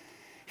pain.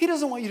 He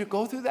doesn't want you to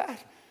go through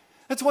that.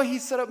 That's why he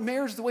set up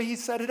marriage the way he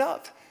set it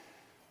up.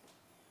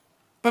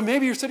 But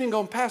maybe you're sitting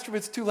going, Pastor,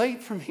 it's too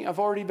late for me. I've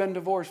already been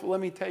divorced. Well, let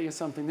me tell you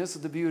something. This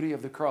is the beauty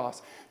of the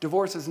cross.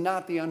 Divorce is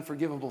not the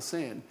unforgivable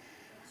sin.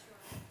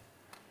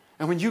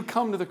 And when you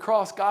come to the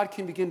cross, God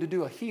can begin to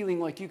do a healing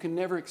like you can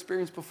never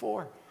experience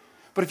before.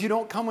 But if you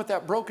don't come with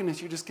that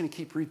brokenness, you're just going to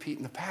keep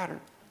repeating the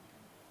pattern.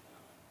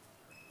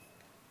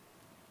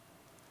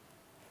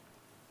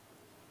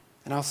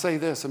 And I'll say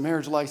this, a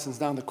marriage license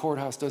down the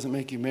courthouse doesn't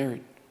make you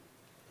married.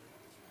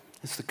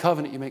 It's the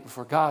covenant you make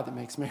before God that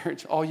makes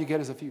marriage. All you get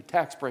is a few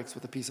tax breaks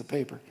with a piece of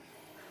paper.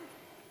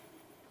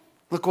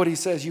 Look what he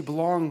says. You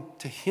belong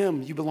to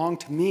him. You belong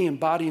to me in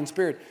body and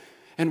spirit.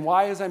 And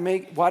why did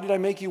I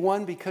make you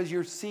one? Because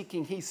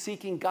he's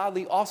seeking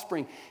godly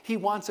offspring. He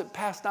wants it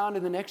passed on to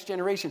the next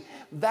generation.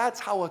 That's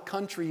how a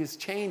country is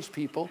changed,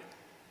 people.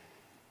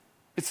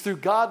 It's through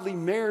godly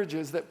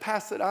marriages that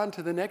pass it on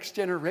to the next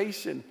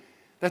generation.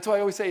 That's why I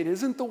always say it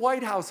isn't the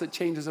White House that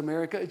changes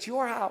America. It's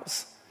your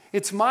house.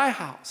 It's my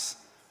house.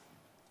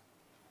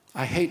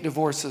 I hate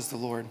divorce, says the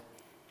Lord.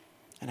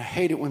 And I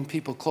hate it when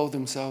people clothe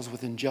themselves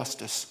with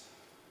injustice,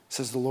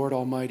 says the Lord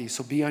Almighty.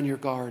 So be on your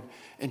guard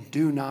and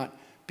do not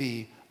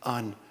be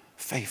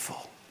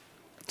unfaithful.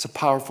 It's a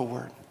powerful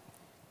word.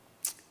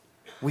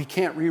 We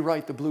can't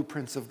rewrite the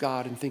blueprints of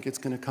God and think it's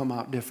going to come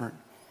out different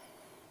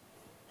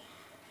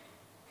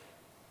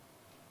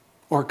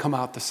or come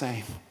out the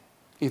same.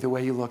 Either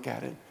way you look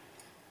at it.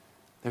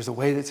 There's a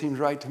way that seems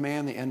right to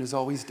man. The end is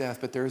always death.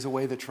 But there is a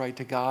way that's right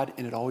to God,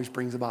 and it always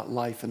brings about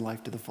life and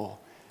life to the full.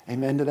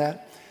 Amen to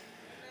that?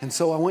 And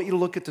so I want you to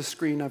look at the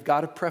screen. I've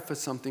got to preface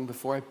something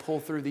before I pull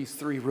through these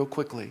three real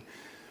quickly.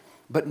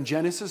 But in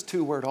Genesis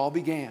 2, where it all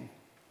began.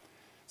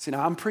 See,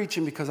 now I'm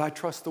preaching because I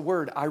trust the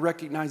word. I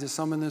recognize that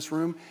some in this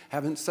room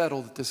haven't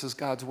settled that this is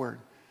God's word.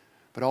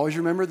 But always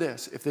remember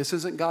this. If this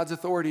isn't God's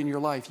authority in your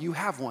life, you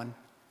have one.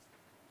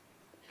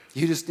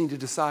 You just need to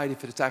decide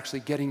if it's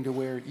actually getting to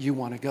where you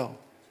want to go.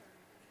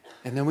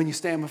 And then when you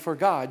stand before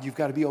God, you've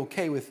got to be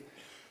okay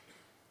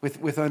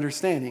with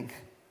understanding,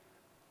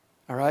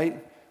 all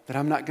right, that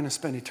I'm not going to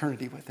spend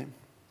eternity with him.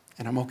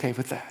 And I'm okay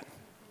with that.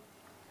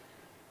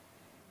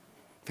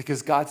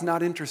 Because God's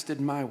not interested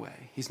in my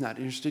way. He's not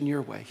interested in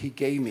your way. He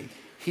gave me.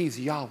 He's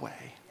Yahweh.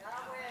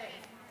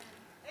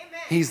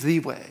 Amen. He's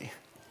the way.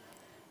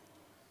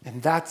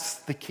 And that's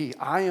the key.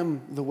 I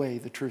am the way,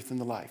 the truth, and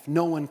the life.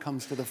 No one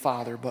comes to the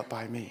Father but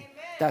by me.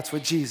 Amen. That's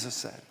what Jesus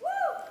said.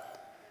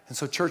 And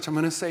so, church, I'm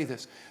going to say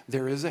this.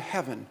 There is a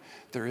heaven.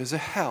 There is a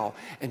hell.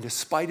 And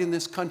despite in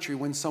this country,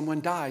 when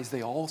someone dies,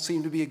 they all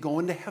seem to be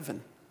going to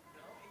heaven.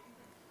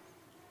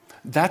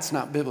 That's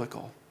not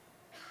biblical.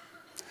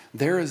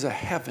 There is a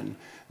heaven.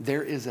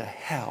 There is a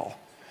hell.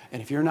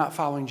 And if you're not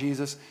following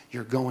Jesus,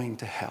 you're going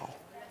to hell.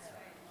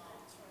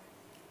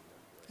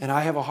 And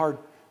I have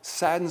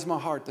saddens my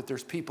heart that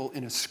there's people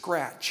in a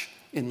scratch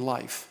in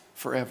life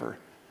forever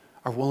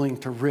are willing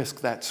to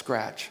risk that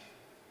scratch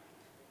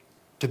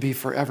to be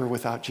forever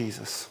without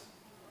Jesus.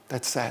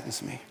 That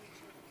saddens me.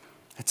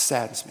 It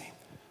saddens me.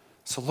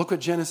 So look what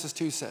Genesis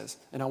 2 says.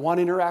 And I want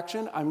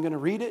interaction. I'm going to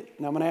read it,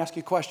 and I'm going to ask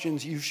you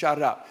questions. You shout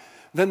it out.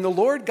 Then the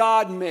Lord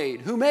God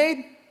made. Who made?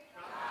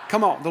 God.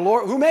 Come on. The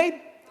Lord. Who made?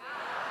 God.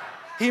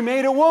 He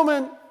made a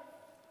woman.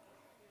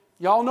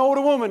 Y'all know what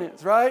a woman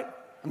is, right?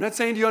 I'm not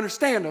saying you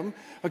understand them,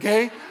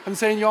 okay? I'm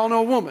saying y'all know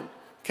a woman,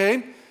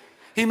 okay?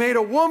 He made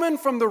a woman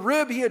from the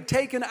rib he had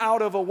taken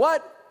out of a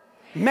what?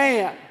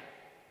 Man.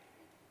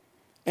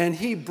 And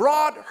he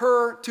brought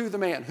her to the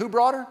man. Who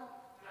brought her?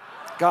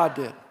 God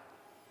did.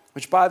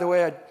 Which, by the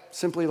way, I'd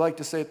simply like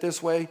to say it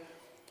this way.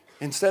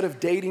 Instead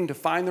of dating to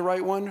find the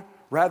right one,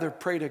 rather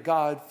pray to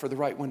God for the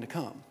right one to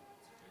come.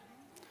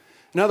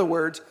 In other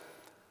words,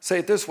 say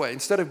it this way.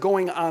 Instead of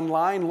going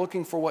online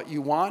looking for what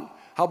you want,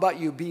 how about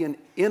you be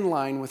in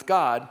line with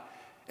God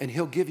and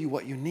he'll give you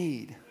what you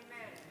need?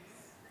 Amen.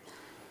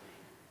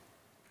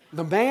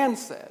 The man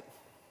said,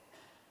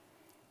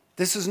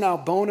 this is now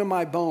bone of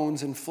my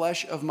bones and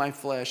flesh of my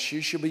flesh.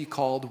 She shall be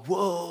called,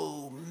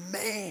 whoa,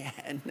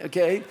 man,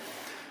 okay?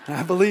 And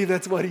I believe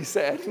that's what he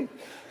said.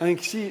 I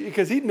think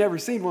because he'd never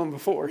seen one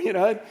before, you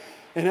know?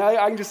 And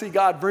I can just see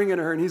God bringing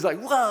her, and he's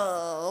like,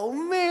 whoa,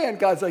 man.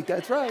 God's like,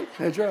 that's right,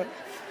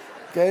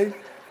 okay?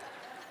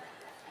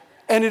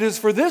 And it is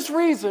for this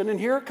reason, and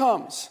here it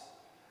comes.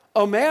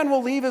 A man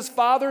will leave his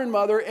father and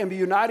mother and be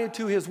united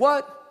to his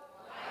what?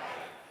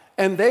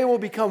 And they will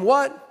become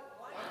what?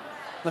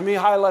 Let me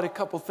highlight a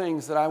couple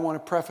things that I want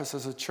to preface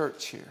as a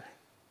church here.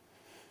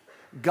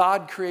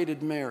 God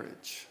created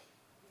marriage.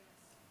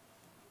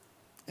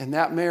 And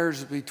that marriage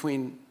is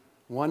between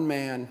one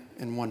man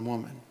and one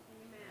woman.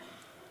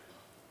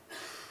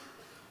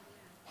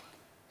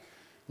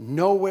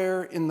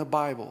 Nowhere in the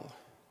Bible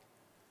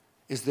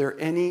is there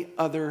any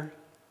other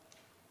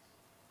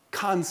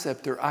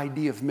concept or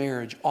idea of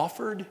marriage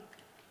offered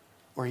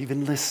or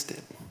even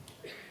listed.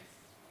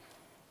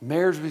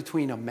 Marriage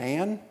between a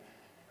man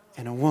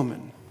and a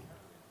woman.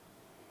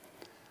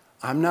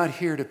 I'm not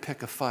here to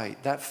pick a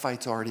fight. That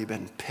fight's already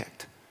been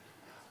picked.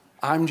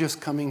 I'm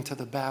just coming to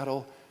the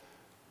battle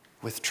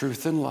with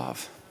truth and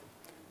love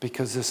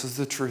because this is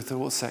the truth that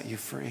will set you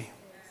free.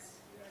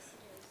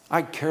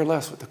 I care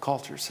less what the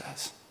culture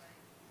says.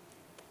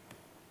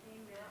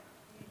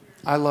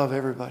 I love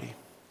everybody.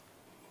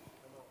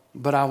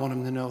 But I want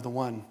them to know the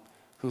one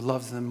who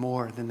loves them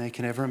more than they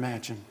can ever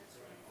imagine.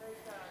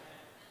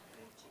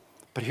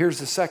 But here's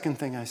the second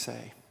thing I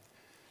say.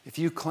 If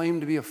you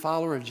claim to be a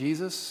follower of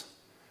Jesus,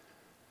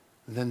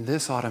 then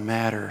this ought to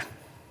matter.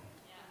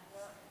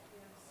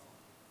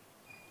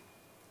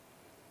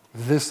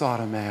 This ought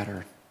to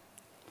matter.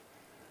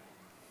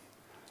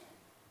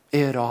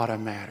 it ought to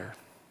matter.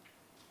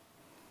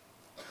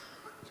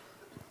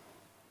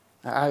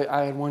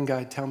 I had one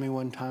guy tell me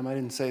one time, I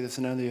didn't say this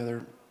in any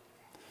other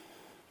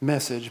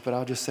message, but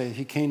I'll just say,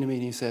 he came to me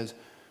and he says,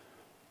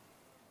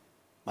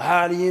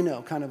 how do you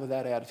know? Kind of with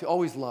that attitude.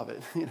 Always love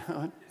it,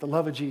 the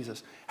love of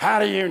Jesus. How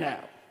do you know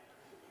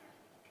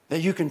that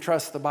you can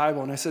trust the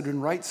Bible? And I said, then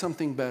write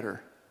something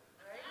better.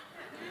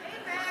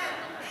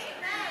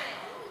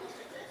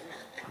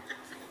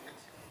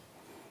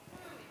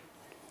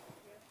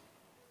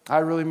 I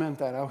really meant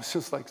that. I was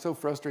just like so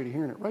frustrated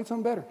hearing it. Write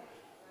something better.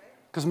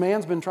 Because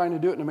man's been trying to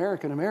do it in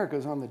America, and America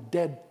is on the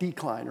dead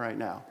decline right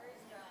now.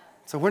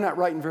 So we're not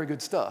writing very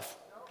good stuff.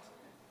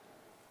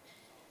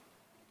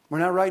 We're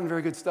not writing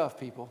very good stuff,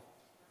 people.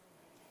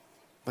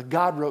 But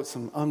God wrote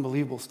some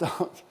unbelievable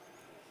stuff.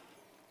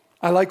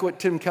 I like what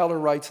Tim Keller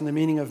writes in The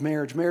Meaning of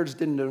Marriage. Marriage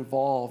didn't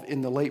evolve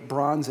in the late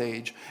Bronze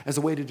Age as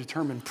a way to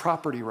determine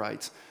property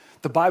rights.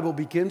 The Bible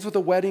begins with a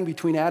wedding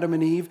between Adam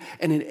and Eve,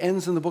 and it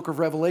ends in the book of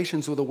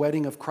Revelations with a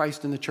wedding of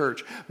Christ and the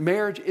church.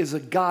 Marriage is a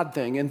God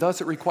thing, and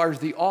thus it requires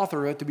the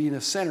author of it to be in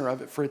the center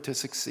of it for it to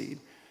succeed.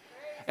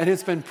 And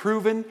it's been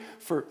proven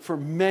for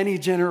many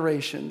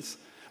generations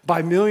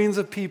by millions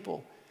of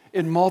people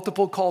in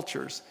multiple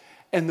cultures.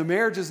 And the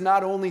marriage has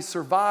not only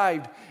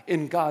survived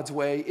in God's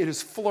way, it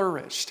has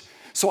flourished.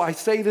 So I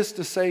say this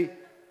to say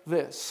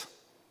this.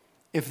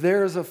 If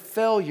there is a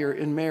failure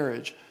in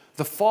marriage,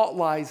 the fault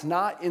lies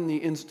not in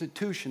the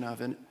institution of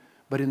it,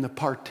 but in the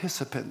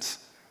participants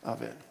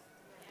of it.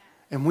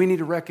 And we need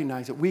to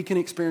recognize that we can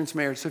experience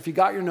marriage. So if you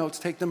got your notes,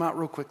 take them out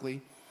real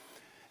quickly.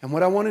 And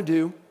what I want to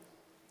do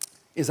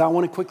is I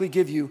want to quickly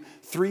give you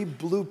 3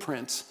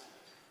 blueprints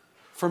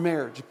for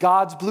marriage.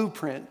 God's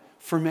blueprint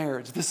for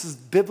marriage. This is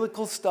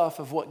biblical stuff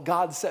of what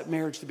God set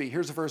marriage to be.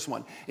 Here's the first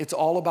one. It's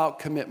all about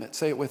commitment.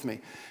 Say it with me.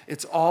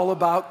 It's all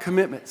about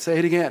commitment. Say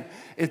it again.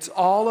 It's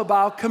all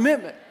about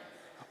commitment.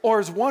 Or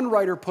as one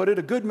writer put it,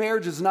 a good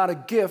marriage is not a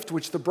gift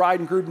which the bride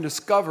and groom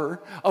discover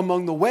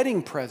among the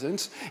wedding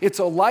presents. It's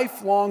a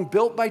lifelong,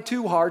 built by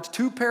 2 hearts,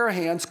 2 pair of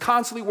hands,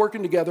 constantly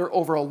working together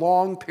over a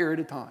long period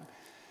of time.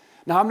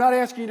 Now, I'm not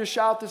asking you to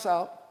shout this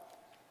out,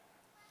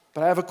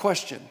 but I have a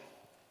question.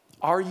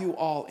 Are you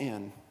all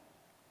in?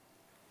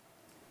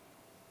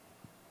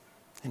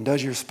 And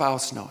does your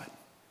spouse know it?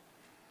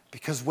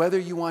 Because whether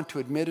you want to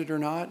admit it or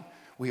not,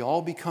 we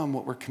all become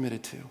what we're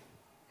committed to.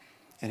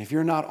 And if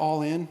you're not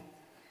all in,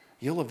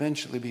 you'll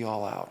eventually be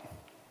all out.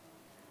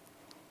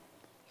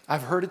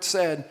 I've heard it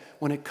said,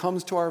 when it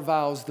comes to our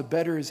vows, the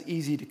better is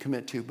easy to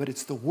commit to, but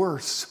it's the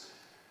worse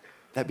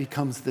that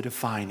becomes the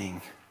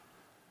defining.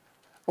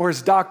 Or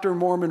as Dr.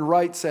 Mormon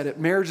Wright said it,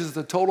 marriage is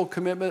the total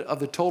commitment of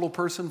the total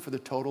person for the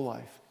total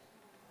life.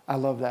 I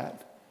love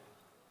that.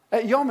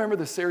 Hey, y'all remember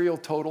the cereal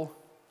Total?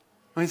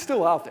 I mean, it's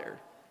still out there.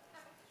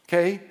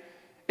 Okay?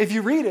 If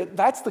you read it,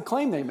 that's the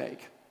claim they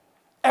make.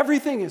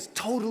 Everything is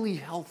totally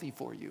healthy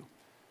for you.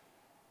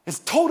 It's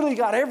totally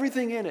got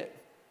everything in it.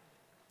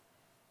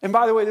 And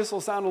by the way, this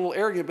will sound a little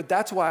arrogant, but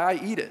that's why I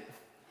eat it.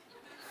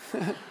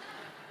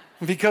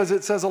 Because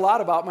it says a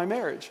lot about my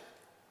marriage,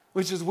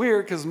 which is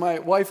weird because my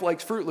wife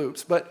likes Fruit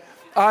Loops. But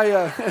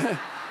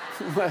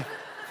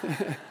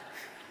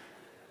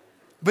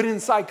but in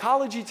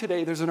Psychology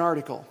Today, there's an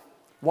article,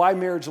 Why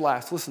Marriage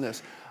Lasts. Listen to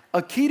this.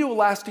 A key to a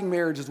lasting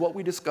marriage is what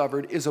we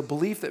discovered is a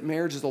belief that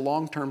marriage is a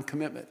long-term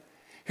commitment.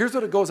 Here's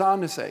what it goes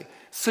on to say.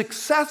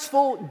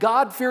 Successful,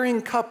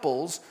 God-fearing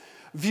couples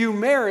view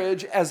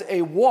marriage as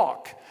a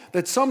walk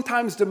that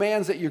sometimes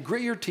demands that you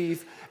grit your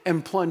teeth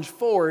and plunge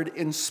forward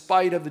in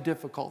spite of the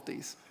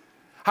difficulties.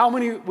 How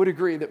many would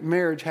agree that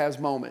marriage has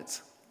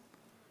moments?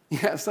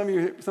 Yeah, some of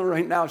you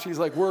right now, she's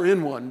like, we're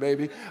in one,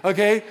 baby.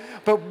 Okay?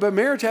 But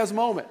marriage has a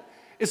moment.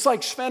 It's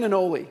like Sven and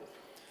Ole.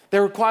 They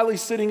were quietly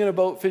sitting in a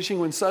boat fishing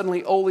when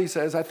suddenly Ole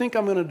says, I think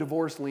I'm going to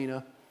divorce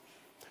Lena.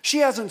 She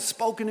hasn't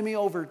spoken to me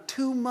over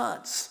 2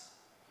 months.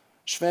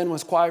 Sven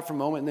was quiet for a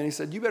moment, and then he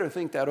said, you better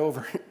think that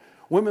over.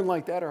 Women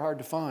like that are hard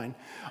to find.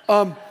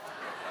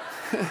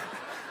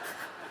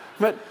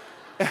 But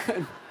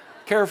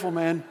careful,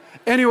 man.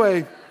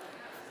 Anyway,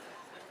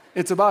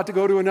 it's about to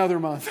go to another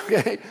month,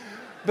 okay?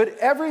 But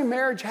every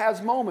marriage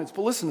has moments.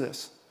 But listen to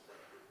this.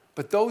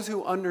 But those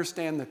who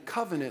understand the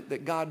covenant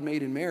that God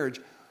made in marriage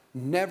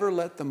never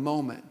let the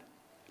moment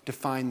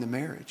define the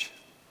marriage,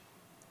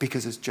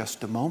 because it's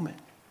just a moment.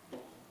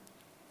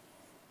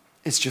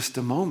 It's just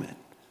a moment.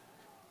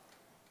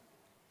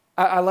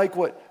 I like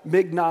what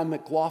Mignon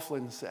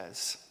McLaughlin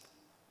says.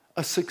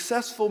 A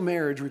successful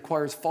marriage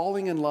requires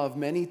falling in love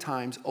many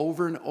times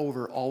over and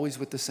over, always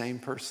with the same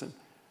person.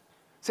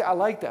 See, I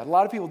like that. A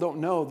lot of people don't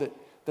know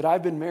that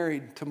I've been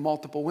married to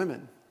multiple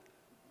women.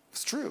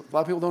 It's true. A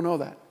lot of people don't know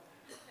that.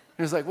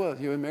 And it's like, well,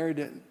 you've been married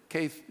to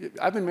Kay.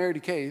 I've been married to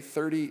Kay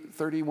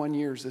 31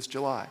 years this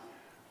July.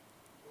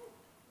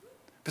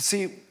 But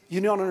see,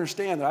 you don't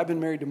understand that I've been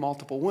married to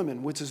multiple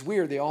women, which is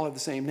weird. They all have the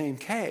same name,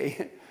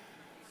 Kay.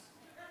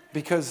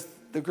 Because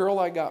the girl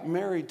I got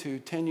married to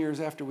 10 years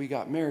after we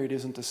got married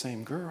isn't the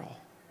same girl.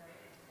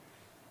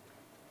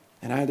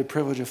 And I had the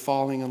privilege of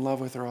falling in love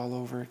with her all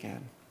over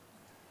again.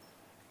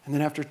 And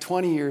then after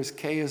 20 years,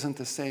 Kay isn't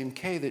the same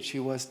Kay that she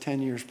was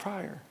 10 years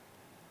prior.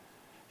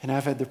 And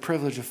I've had the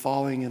privilege of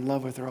falling in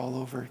love with her all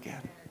over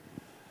again.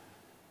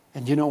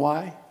 And you know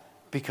why?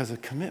 Because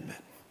of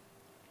commitment.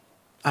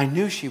 I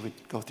knew she would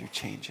go through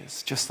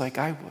changes, just like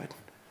I would.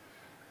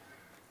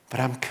 But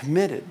I'm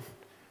committed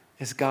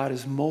as God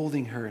is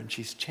molding her and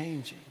she's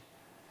changing.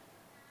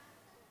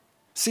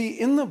 See,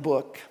 in the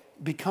book,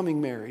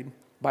 Becoming Married,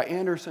 by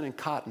Anderson and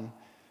Cotton,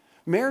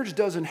 marriage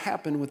doesn't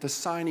happen with the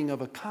signing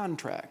of a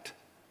contract.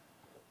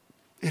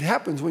 It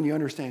happens when you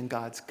understand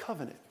God's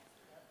covenant.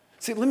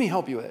 See, let me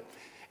help you with it.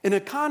 In a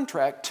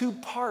contract, two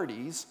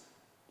parties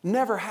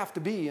never have to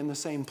be in the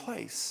same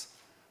place.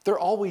 They're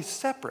always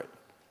separate.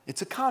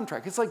 It's a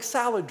contract. It's like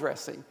salad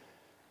dressing.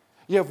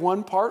 You have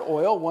one part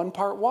oil, one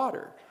part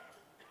water.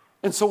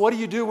 And so what do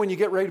you do when you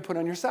get ready to put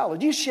on your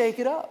salad? You shake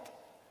it up.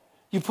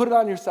 You put it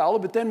on your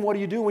salad, but then what do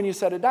you do when you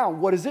set it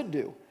down? What does it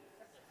do?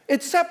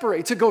 It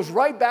separates. It goes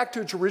right back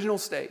to its original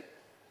state.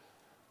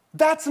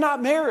 That's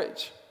not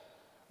marriage.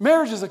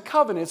 Marriage is a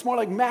covenant. It's more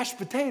like mashed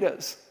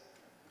potatoes.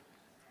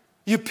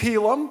 You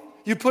peel them,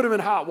 you put them in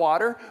hot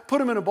water, put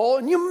them in a bowl,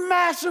 and you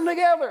mash them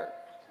together.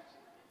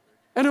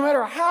 And no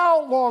matter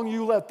how long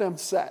you let them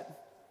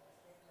set,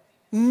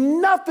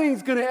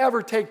 nothing's going to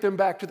ever take them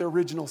back to their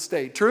original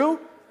state. True?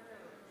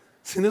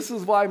 See, this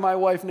is why my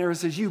wife never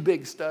says, "You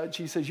big stud."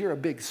 She says, "You're a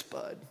big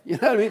spud." You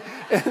know what I mean?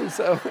 And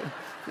so,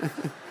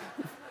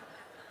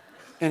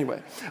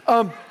 anyway,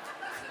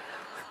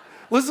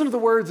 listen to the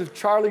words of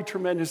Charlie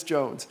Tremendous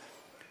Jones.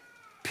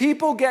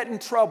 People get in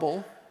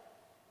trouble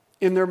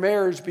in their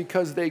marriage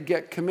because they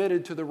get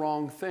committed to the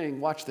wrong thing.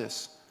 Watch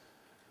this.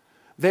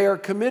 They are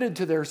committed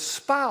to their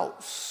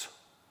spouse,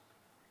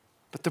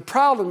 but the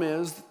problem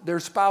is their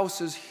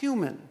spouse is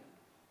human.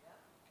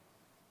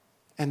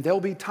 And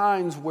there'll be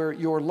times where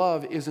your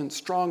love isn't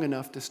strong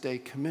enough to stay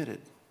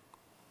committed.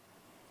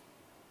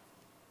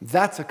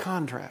 That's a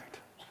contract.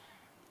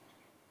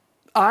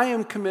 I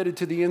am committed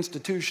to the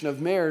institution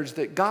of marriage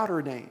that God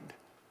ordained,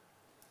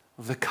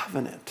 of the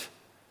covenant,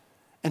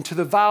 and to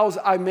the vows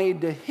I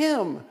made to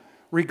Him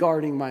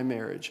regarding my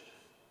marriage.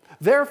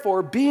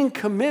 Therefore, being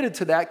committed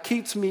to that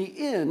keeps me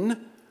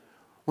in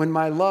when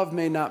my love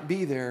may not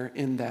be there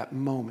in that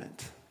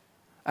moment.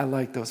 I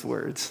like those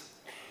words.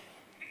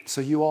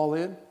 So you all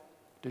in?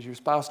 Does your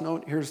spouse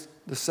know? Here's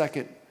the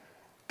second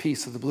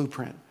piece of the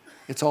blueprint.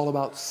 It's all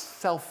about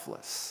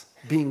selfless,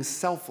 being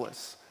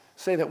selfless.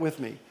 Say that with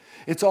me.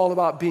 It's all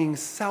about being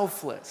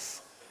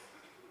selfless.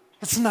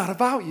 It's not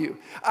about you.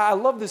 I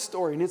love this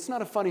story, and it's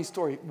not a funny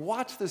story.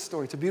 Watch this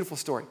story. It's a beautiful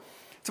story.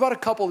 It's about a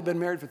couple that have been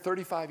married for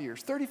 35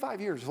 years.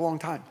 35 years is a long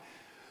time.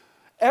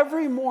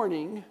 Every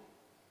morning,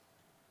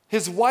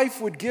 his wife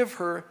would give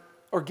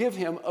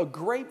him a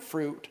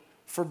grapefruit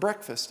for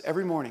breakfast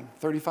every morning,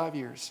 35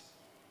 years.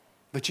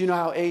 But you know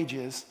how age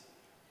is.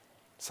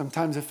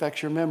 Sometimes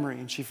affects your memory,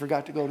 and she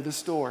forgot to go to the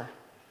store.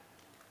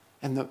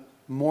 And the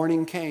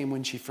morning came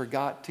when she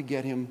forgot to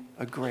get him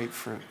a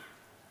grapefruit.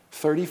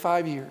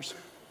 35 years.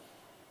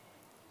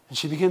 And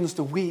she begins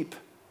to weep.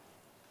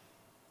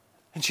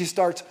 And she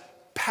starts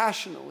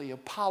passionately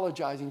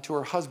apologizing to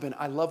her husband.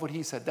 I love what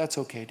he said. "That's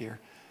okay, dear.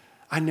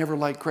 I never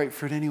liked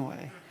grapefruit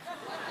anyway."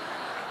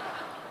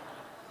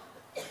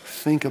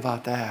 Think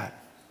about that.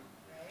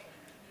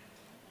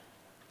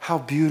 How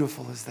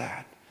beautiful is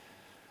that?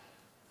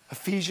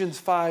 Ephesians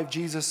 5,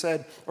 Jesus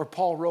said, or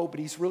Paul wrote, but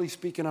he's really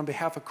speaking on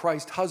behalf of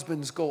Christ.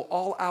 Husbands, go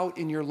all out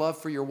in your love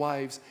for your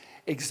wives,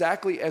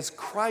 exactly as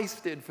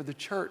Christ did for the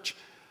church.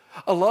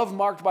 A love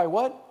marked by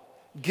what?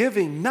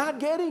 Giving, not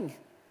getting.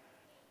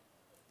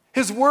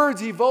 His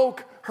words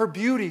evoke her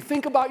beauty.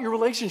 Think about your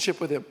relationship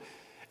with him.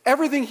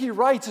 Everything he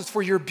writes is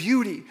for your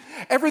beauty.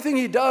 Everything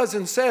he does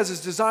and says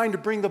is designed to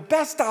bring the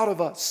best out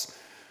of us.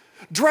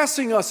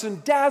 Dressing us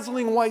in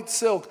dazzling white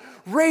silk,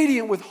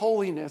 radiant with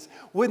holiness.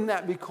 Wouldn't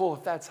that be cool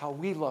if that's how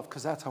we love?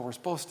 Because that's how we're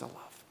supposed to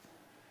love.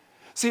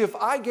 See, if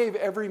I gave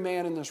every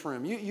man in this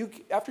room, you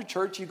after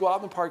church, you go out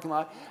in the parking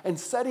lot, and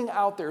sitting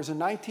out there is a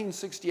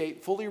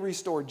 1968 fully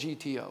restored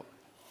GTO.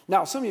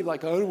 Now, some of you are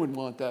like, "I wouldn't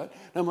want that."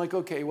 And I'm like,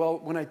 okay, well,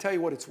 when I tell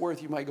you what it's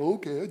worth, you might go,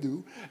 "Okay, I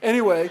do."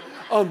 Anyway,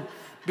 but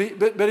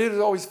it is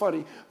always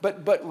funny.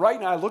 But right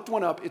now, I looked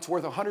one up. It's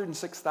worth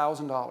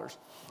 $106,000.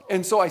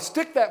 And so I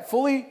stick that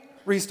fully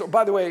restored.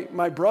 By the way,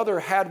 my brother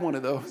had one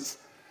of those,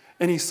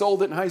 and he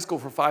sold it in high school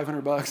for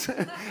 $500.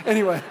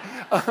 Anyway,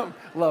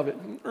 love it.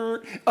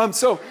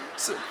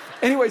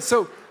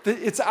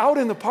 It's out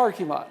in the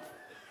parking lot.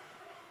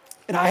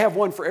 And I have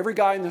one for every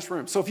guy in this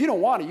room. So if you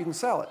don't want it, you can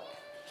sell it.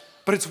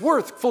 But it's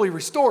worth, fully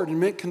restored in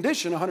mint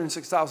condition,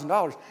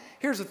 $106,000.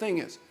 Here's the thing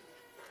is,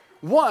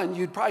 one,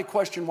 you'd probably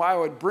question why I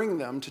would bring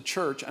them to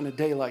church on a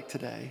day like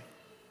today.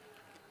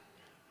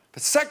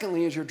 But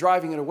secondly, as you're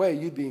driving it away,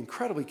 you'd be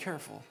incredibly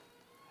careful.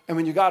 And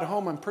when you got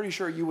home, I'm pretty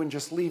sure you wouldn't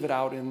just leave it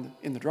out in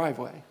the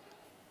driveway.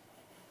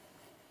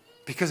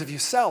 Because if you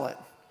sell it,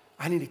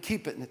 I need to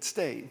keep it and it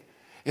stayed.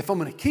 If I'm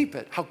going to keep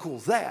it, how cool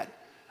is that?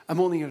 I'm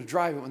only going to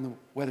drive it when the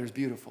weather's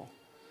beautiful.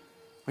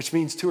 Which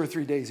means 2 or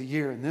 3 days a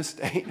year in this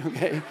state,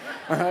 okay?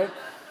 All right?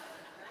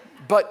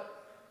 But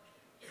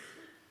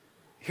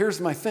here's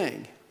my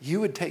thing. You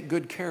would take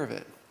good care of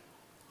it.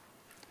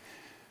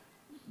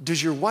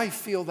 Does your wife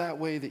feel that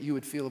way that you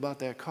would feel about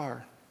that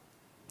car?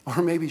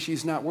 Or maybe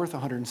she's not worth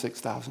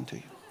 $106,000 to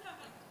you.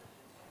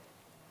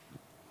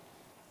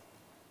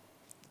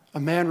 A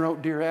man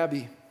wrote, "Dear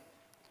Abby,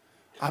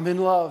 I'm in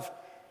love.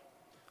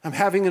 I'm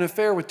having an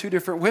affair with 2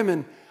 different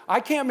women. I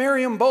can't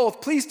marry them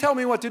both. Please tell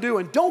me what to do,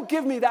 and don't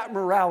give me that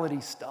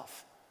morality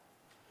stuff."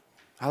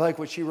 I like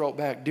what she wrote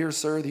back. "Dear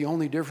sir, the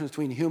only difference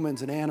between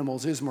humans and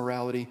animals is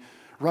morality.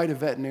 Write a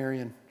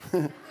veterinarian."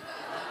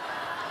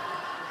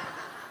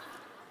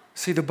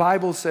 See, the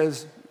Bible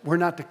says we're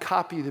not to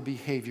copy the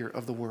behavior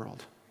of the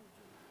world.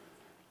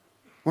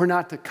 We're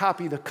not to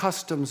copy the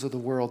customs of the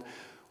world.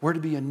 We're to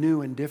be a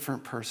new and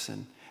different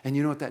person. And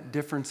you know what that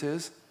difference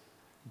is?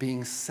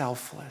 Being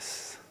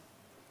selfless.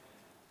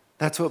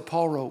 That's what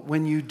Paul wrote.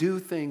 When you do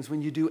things,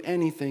 when you do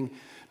anything,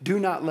 do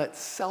not let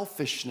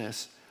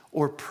selfishness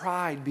or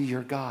pride be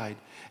your guide.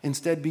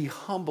 Instead, be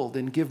humbled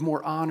and give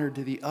more honor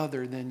to the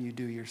other than you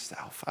do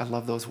yourself. I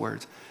love those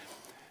words.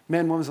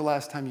 Men, when was the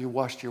last time you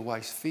washed your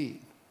wife's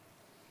feet?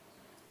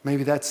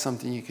 Maybe that's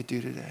something you could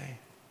do today.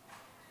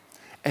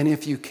 And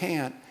if you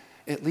can't,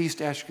 at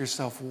least ask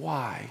yourself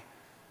why.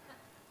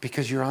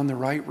 Because you're on the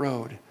right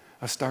road.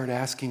 Start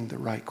asking the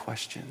right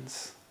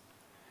questions.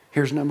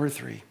 Here's number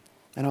 3,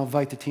 and I'll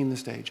invite the team to the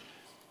stage.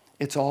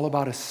 It's all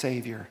about a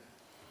Savior.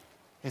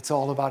 It's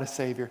all about a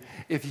Savior.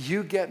 If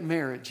you get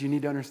marriage, you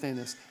need to understand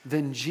this,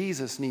 then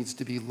Jesus needs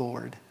to be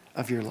Lord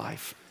of your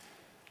life.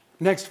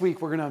 Next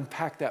week, we're going to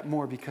unpack that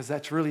more because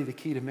that's really the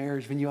key to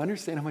marriage. When you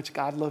understand how much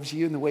God loves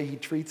you and the way He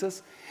treats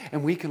us,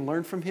 and we can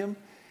learn from Him,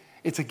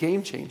 it's a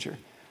game changer.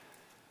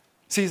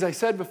 See, as I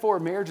said before,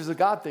 marriage is a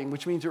God thing,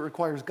 which means it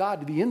requires God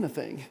to be in the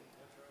thing,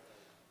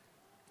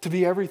 to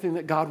be everything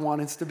that God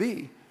wanted us to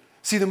be.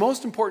 See, the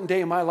most important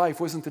day in my life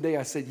wasn't the day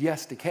I said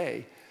yes to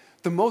Kay.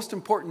 The most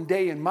important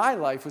day in my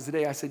life was the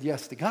day I said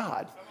yes to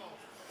God.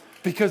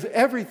 Because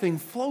everything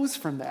flows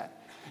from that.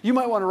 You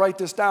might want to write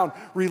this down.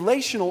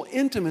 Relational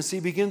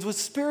intimacy begins with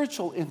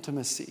spiritual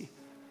intimacy.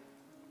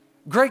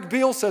 Greg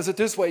Beale says it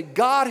this way: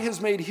 God has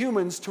made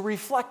humans to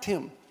reflect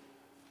Him.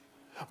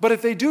 But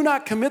if they do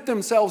not commit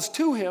themselves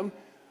to Him,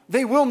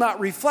 they will not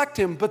reflect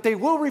Him, but they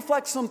will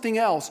reflect something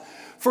else.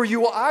 For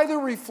you will either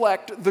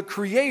reflect the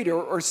Creator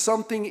or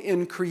something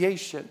in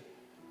creation.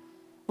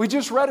 We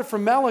just read it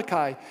from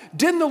Malachi.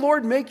 Didn't the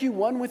Lord make you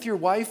one with your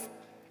wife?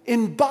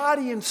 In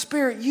body and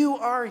spirit, you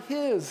are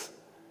His.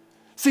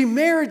 See,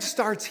 marriage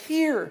starts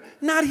here,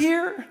 not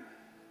here.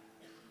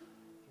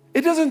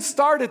 It doesn't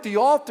start at the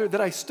altar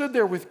that I stood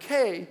there with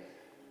Kay.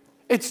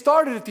 It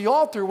started at the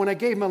altar when I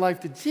gave my life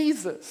to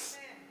Jesus.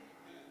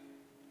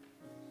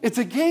 It's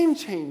a game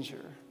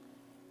changer.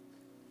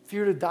 If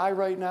you were to die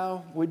right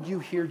now, would you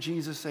hear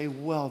Jesus say,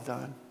 "Well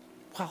done,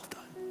 well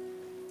done,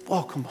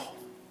 welcome home"?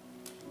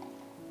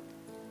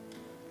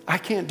 I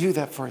can't do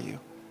that for you.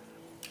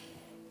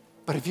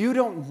 But if you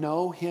don't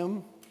know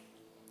Him,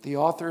 the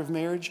author of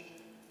marriage,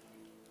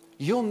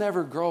 you'll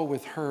never grow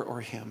with her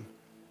or him.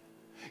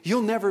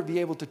 You'll never be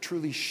able to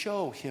truly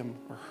show him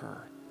or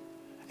her.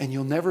 And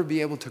you'll never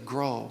be able to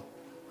grow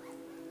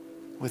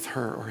with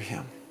her or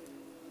him.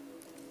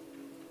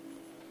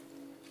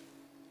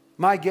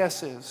 My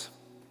guess is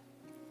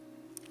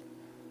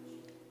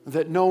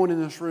that no one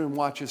in this room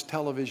watches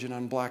television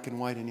on black and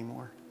white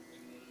anymore.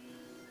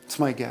 It's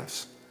my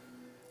guess.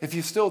 If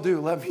you still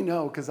do, let me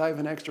know, because I have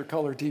an extra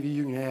color TV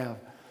you can have.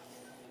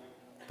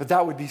 But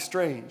that would be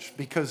strange,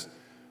 because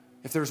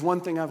if there's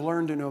one thing I've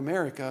learned in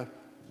America,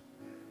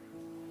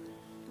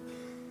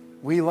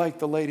 we like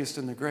the latest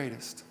and the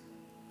greatest.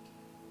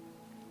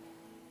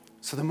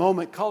 So the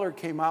moment color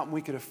came out and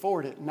we could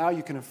afford it, now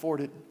you can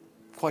afford it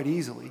quite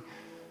easily.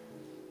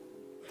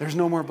 There's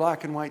no more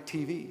black and white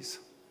TVs.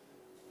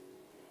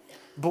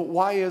 But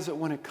why is it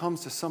when it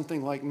comes to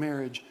something like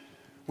marriage,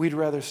 we'd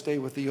rather stay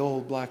with the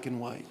old black and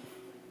white?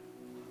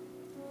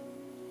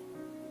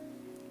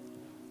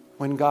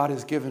 When God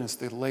has given us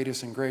the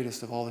latest and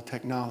greatest of all the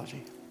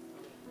technology.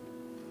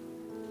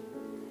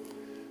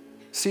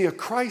 See, a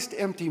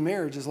Christ-empty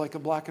marriage is like a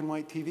black and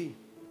white TV.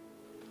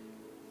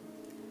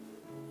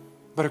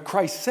 But a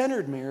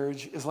Christ-centered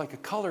marriage is like a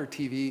color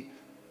TV,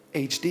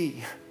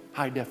 HD,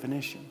 high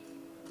definition.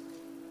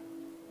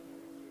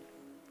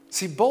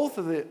 See, both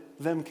of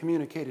them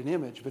communicate an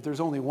image, but there's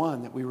only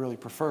one that we really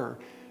prefer.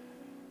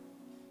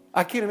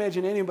 I can't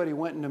imagine anybody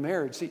went into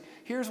marriage. See,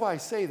 here's why I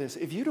say this.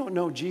 If you don't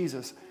know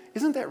Jesus,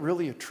 isn't that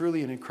really a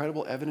truly an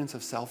incredible evidence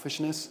of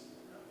selfishness?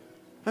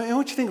 I mean,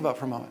 what you think about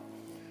for a moment.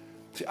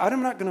 See,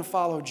 I'm not going to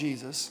follow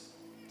Jesus.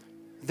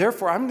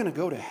 Therefore, I'm going to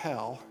go to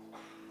hell.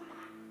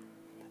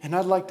 And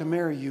I'd like to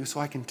marry you so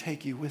I can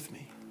take you with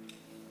me.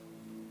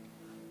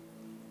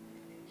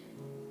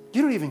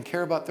 You don't even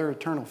care about their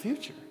eternal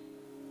future.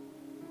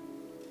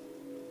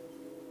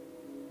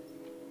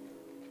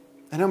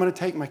 And I'm going to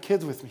take my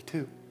kids with me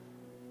too.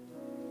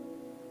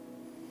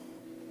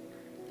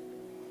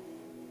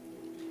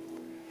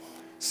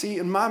 See,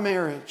 in my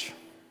marriage,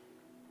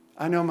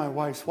 I know my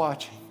wife's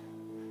watching.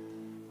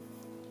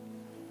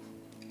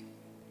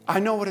 I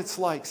know what it's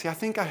like. See, I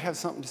think I have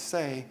something to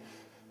say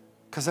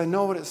because I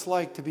know what it's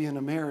like to be in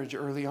a marriage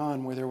early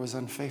on where there was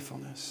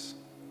unfaithfulness.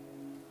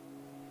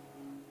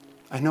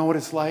 I know what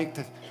it's like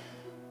to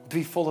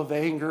be full of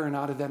anger and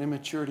out of that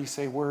immaturity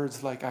say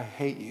words like, I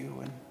hate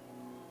you. And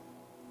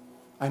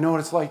I know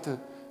what it's like to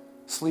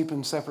sleep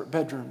in separate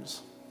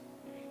bedrooms.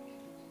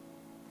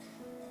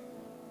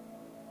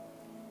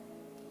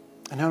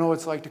 And I know what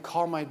it's like to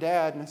call my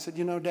dad and I said,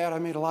 Dad, I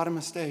made a lot of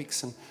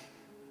mistakes and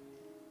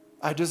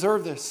I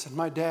deserve this. And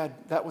my dad,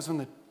 that was when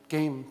the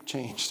game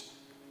changed.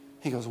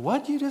 He goes,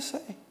 what did you just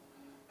say?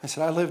 I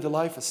said, I lived a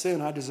life of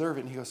sin. I deserve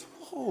it. And he goes,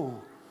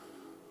 whoa,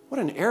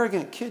 what an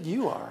arrogant kid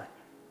you are.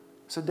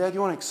 I said, Dad, you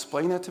want to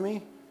explain that to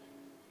me?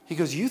 He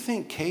goes, you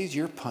think Kay's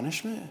your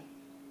punishment?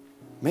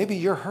 Maybe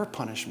you're her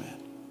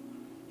punishment.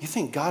 You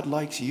think God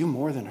likes you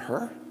more than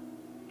her?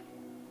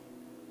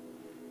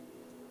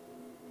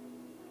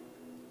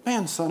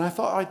 Man, son, I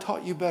thought I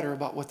taught you better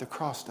about what the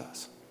cross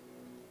does.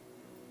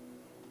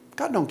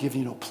 God don't give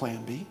you no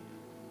plan B.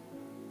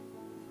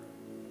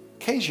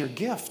 Kay's your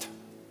gift.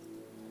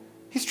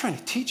 He's trying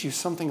to teach you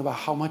something about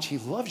how much he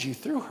loves you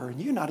through her, and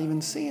you're not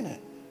even seeing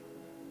it.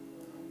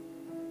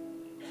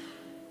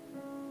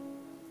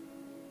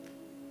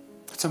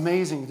 It's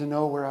amazing to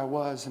know where I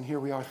was, and here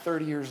we are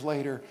 30 years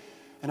later,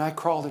 and I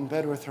crawled in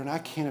bed with her, and I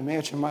can't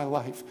imagine my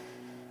life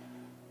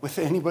with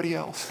anybody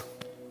else.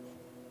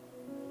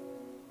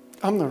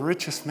 I'm the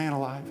richest man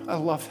alive. I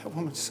love that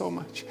woman so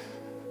much.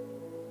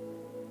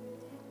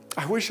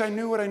 I wish I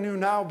knew what I knew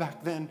now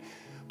back then,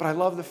 but I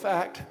love the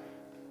fact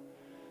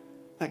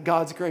that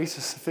God's grace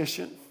is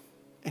sufficient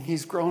and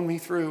he's grown me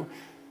through.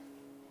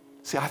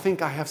 See, I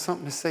think I have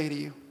something to say to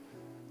you.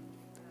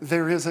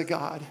 There is a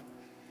God.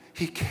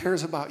 He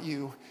cares about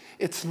you.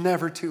 It's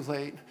never too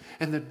late.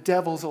 And the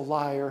devil's a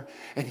liar,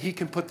 and he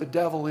can put the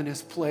devil in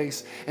his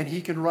place, and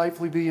he can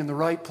rightfully be in the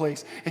right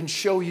place and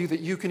show you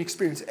that you can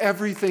experience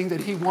everything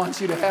that he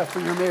wants you to have for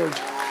your marriage,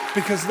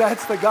 because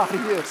that's the God he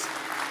is.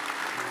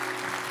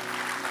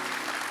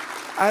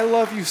 I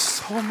love you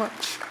so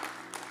much.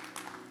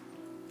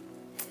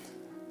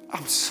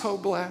 I'm so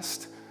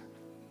blessed.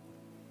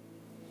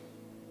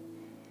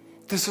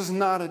 This is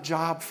not a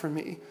job for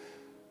me.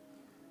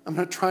 I'm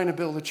not trying to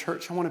build a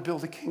church. I want to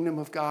build a kingdom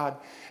of God.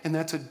 And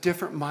that's a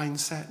different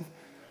mindset.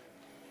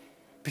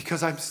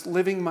 Because I'm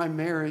living my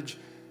marriage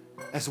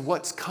as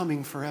what's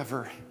coming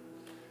forever,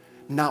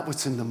 not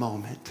what's in the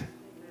moment.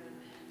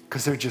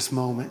 Because they're just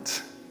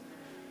moments.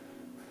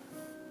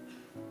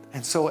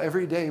 And so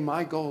every day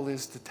my goal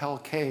is to tell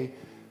Kay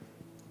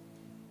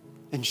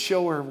and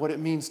show her what it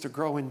means to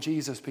grow in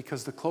Jesus,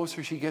 because the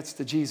closer she gets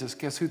to Jesus,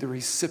 guess who the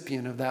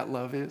recipient of that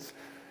love is?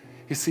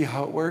 You see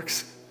how it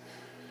works?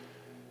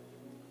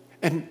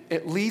 And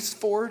at least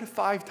 4 to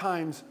 5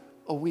 times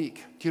a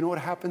week, do you know what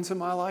happens in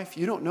my life?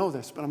 You don't know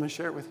this, but I'm going to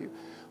share it with you.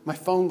 My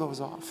phone goes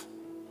off.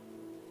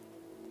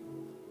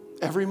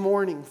 Every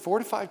morning, 4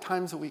 to 5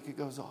 times a week, it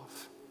goes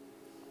off.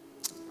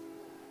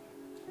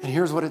 And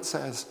here's what it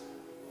says.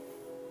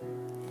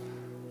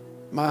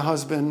 My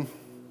husband,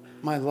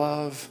 my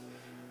love,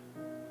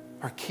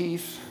 our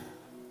Keith,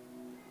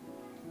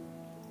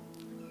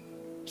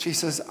 she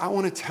says, I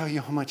want to tell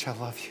you how much I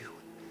love you.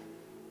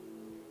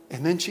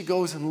 And then she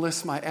goes and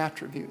lists my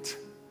attributes.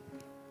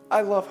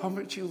 I love how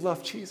much you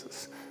love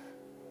Jesus.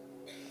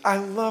 I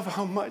love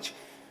how much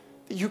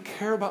that you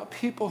care about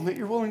people and that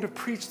you're willing to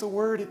preach the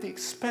word at the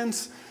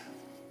expense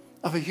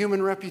of a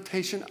human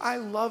reputation. I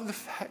love the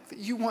fact that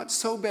you want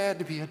so bad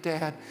to be a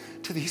dad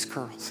to these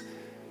girls.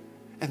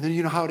 And then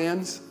you know how it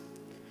ends?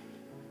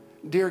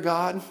 Dear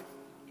God,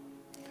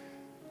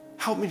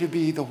 help me to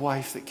be the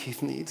wife that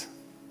Keith needs.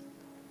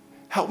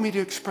 Help me to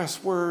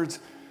express words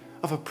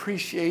of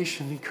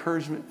appreciation,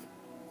 encouragement.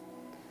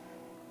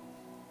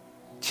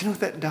 Do you know what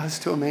that does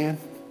to a man?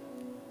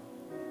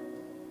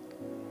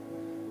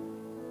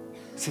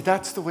 See,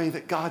 that's the way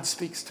that God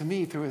speaks to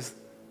me through his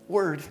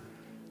word.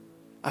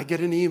 I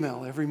get an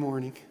email every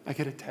morning. I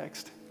get a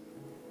text.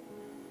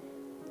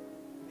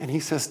 And he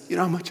says, you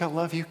know how much I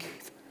love you,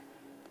 Keith?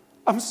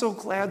 I'm so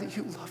glad that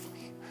you love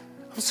me.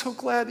 I'm so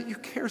glad that you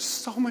care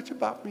so much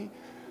about me.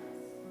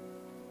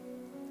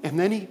 And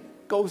then he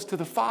goes to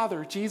the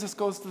Father. Jesus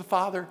goes to the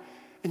Father.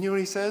 And you know what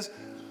he says?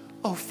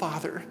 Oh,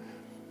 Father,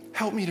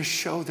 help me to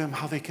show them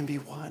how they can be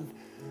one.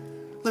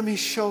 Let me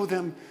show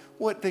them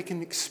what they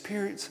can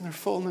experience in their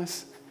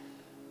fullness.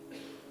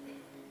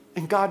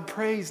 And God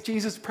prays,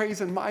 Jesus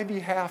prays on my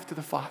behalf to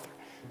the Father.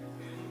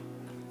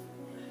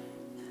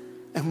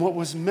 And what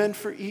was meant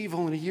for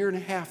evil in a year and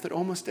a half that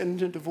almost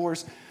ended in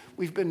divorce,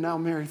 we've been now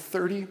married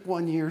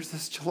 31 years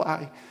this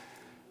July.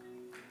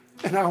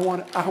 And I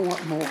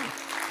want more.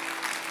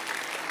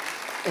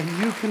 And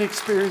you can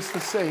experience the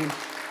same.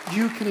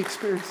 You can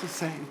experience the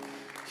same.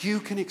 You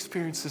can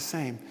experience the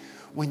same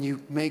when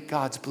you make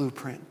God's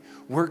blueprint.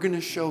 We're going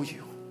to show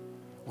you,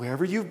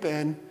 wherever you've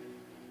been,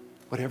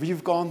 whatever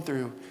you've gone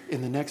through,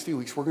 in the next few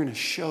weeks, we're going to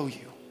show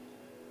you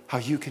how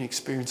you can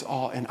experience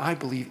all. And I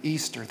believe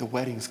Easter, the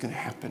wedding is going to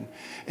happen.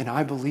 And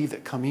I believe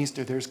that come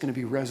Easter, there's going to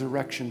be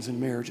resurrections and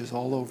marriages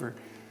all over.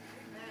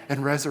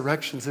 and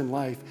resurrections in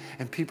life,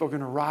 and people are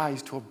going to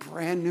rise to a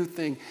brand new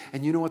thing.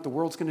 And you know what the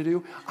world's going to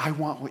do? I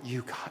want what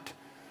you got.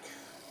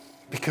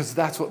 Because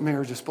that's what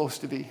marriage is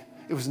supposed to be.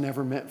 It was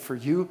never meant for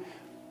you.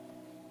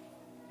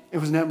 It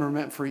was never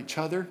meant for each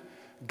other.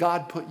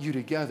 God put you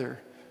together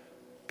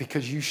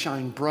because you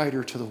shine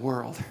brighter to the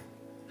world.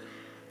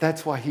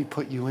 That's why he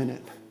put you in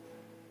it.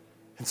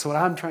 And so what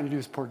I'm trying to do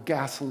is pour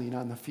gasoline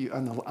on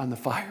the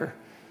fire.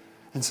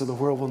 And so the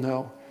world will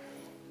know.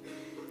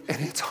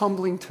 And it's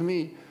humbling to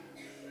me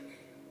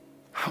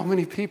how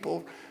many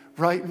people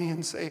write me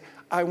and say,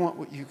 I want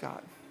what you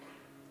got.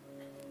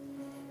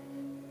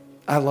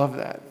 I love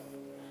that.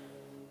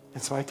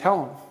 And so I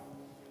tell them,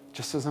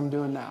 just as I'm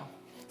doing now,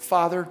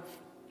 Father,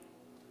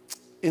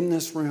 in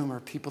this room are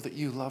people that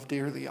you love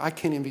dearly. I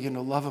can't even begin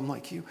to love them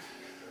like you.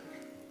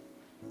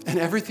 And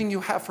everything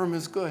you have for them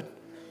is good.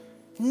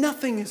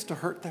 Nothing is to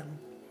hurt them.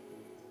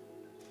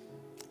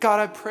 God,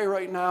 I pray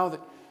right now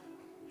that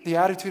the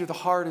attitude of the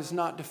heart is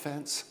not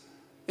defense.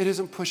 It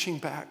isn't pushing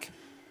back.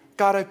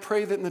 God, I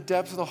pray that in the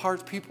depths of the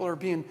hearts, people are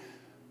being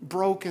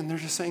broken. They're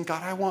just saying,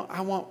 God, I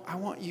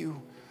want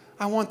you.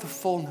 I want the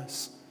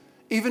fullness.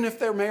 Even if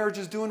their marriage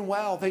is doing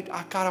well,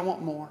 God, I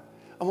want more.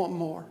 I want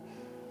more.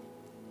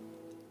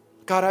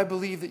 God, I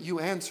believe that you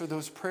answer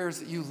those prayers,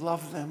 that you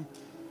love them.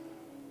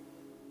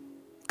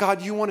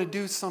 God, you want to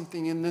do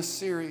something in this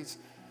series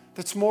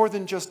that's more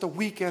than just a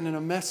weekend and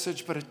a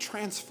message, but a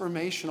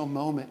transformational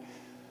moment.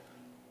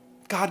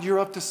 God, you're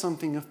up to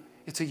something.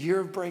 It's a year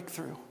of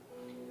breakthrough.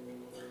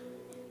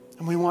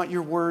 And we want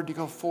your word to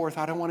go forth.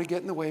 I don't want to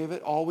get in the way of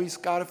it. Always,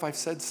 God, if I've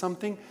said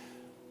something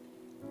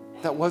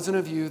that wasn't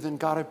of you, then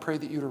God, I pray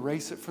that you'd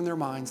erase it from their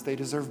minds. They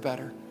deserve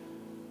better.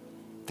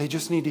 They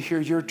just need to hear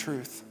your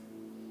truth.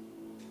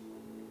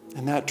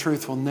 And that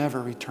truth will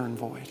never return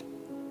void.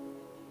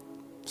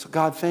 So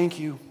God, thank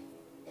you.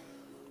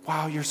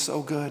 Wow, you're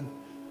so good.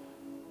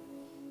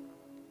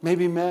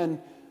 Maybe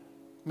men,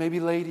 maybe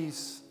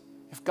ladies,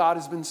 if God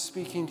has been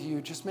speaking to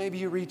you, just maybe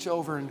you reach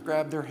over and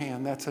grab their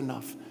hand. That's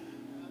enough.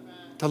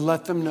 To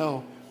let them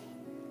know,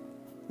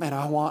 man,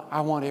 I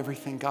want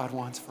everything God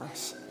wants for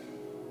us.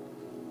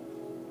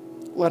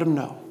 Let them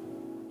know.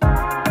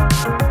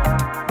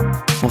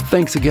 Well,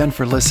 thanks again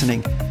for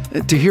listening.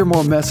 To hear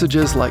more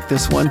messages like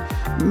this one,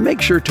 make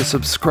sure to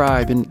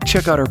subscribe and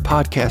check out our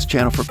podcast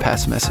channel for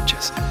past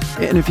messages.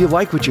 And if you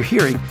like what you're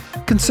hearing,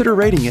 consider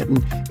rating it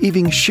and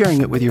even sharing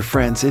it with your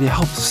friends. It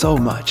helps so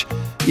much.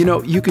 You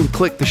know, you can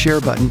click the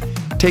share button,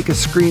 take a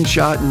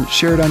screenshot and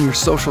share it on your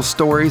social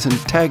stories and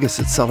tag us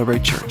at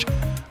Celebrate Church.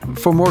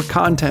 For more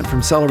content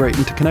from Celebrate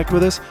and to connect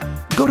with us,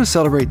 go to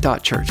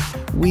celebrate.church.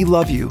 We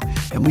love you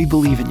and we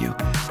believe in you.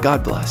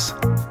 God bless.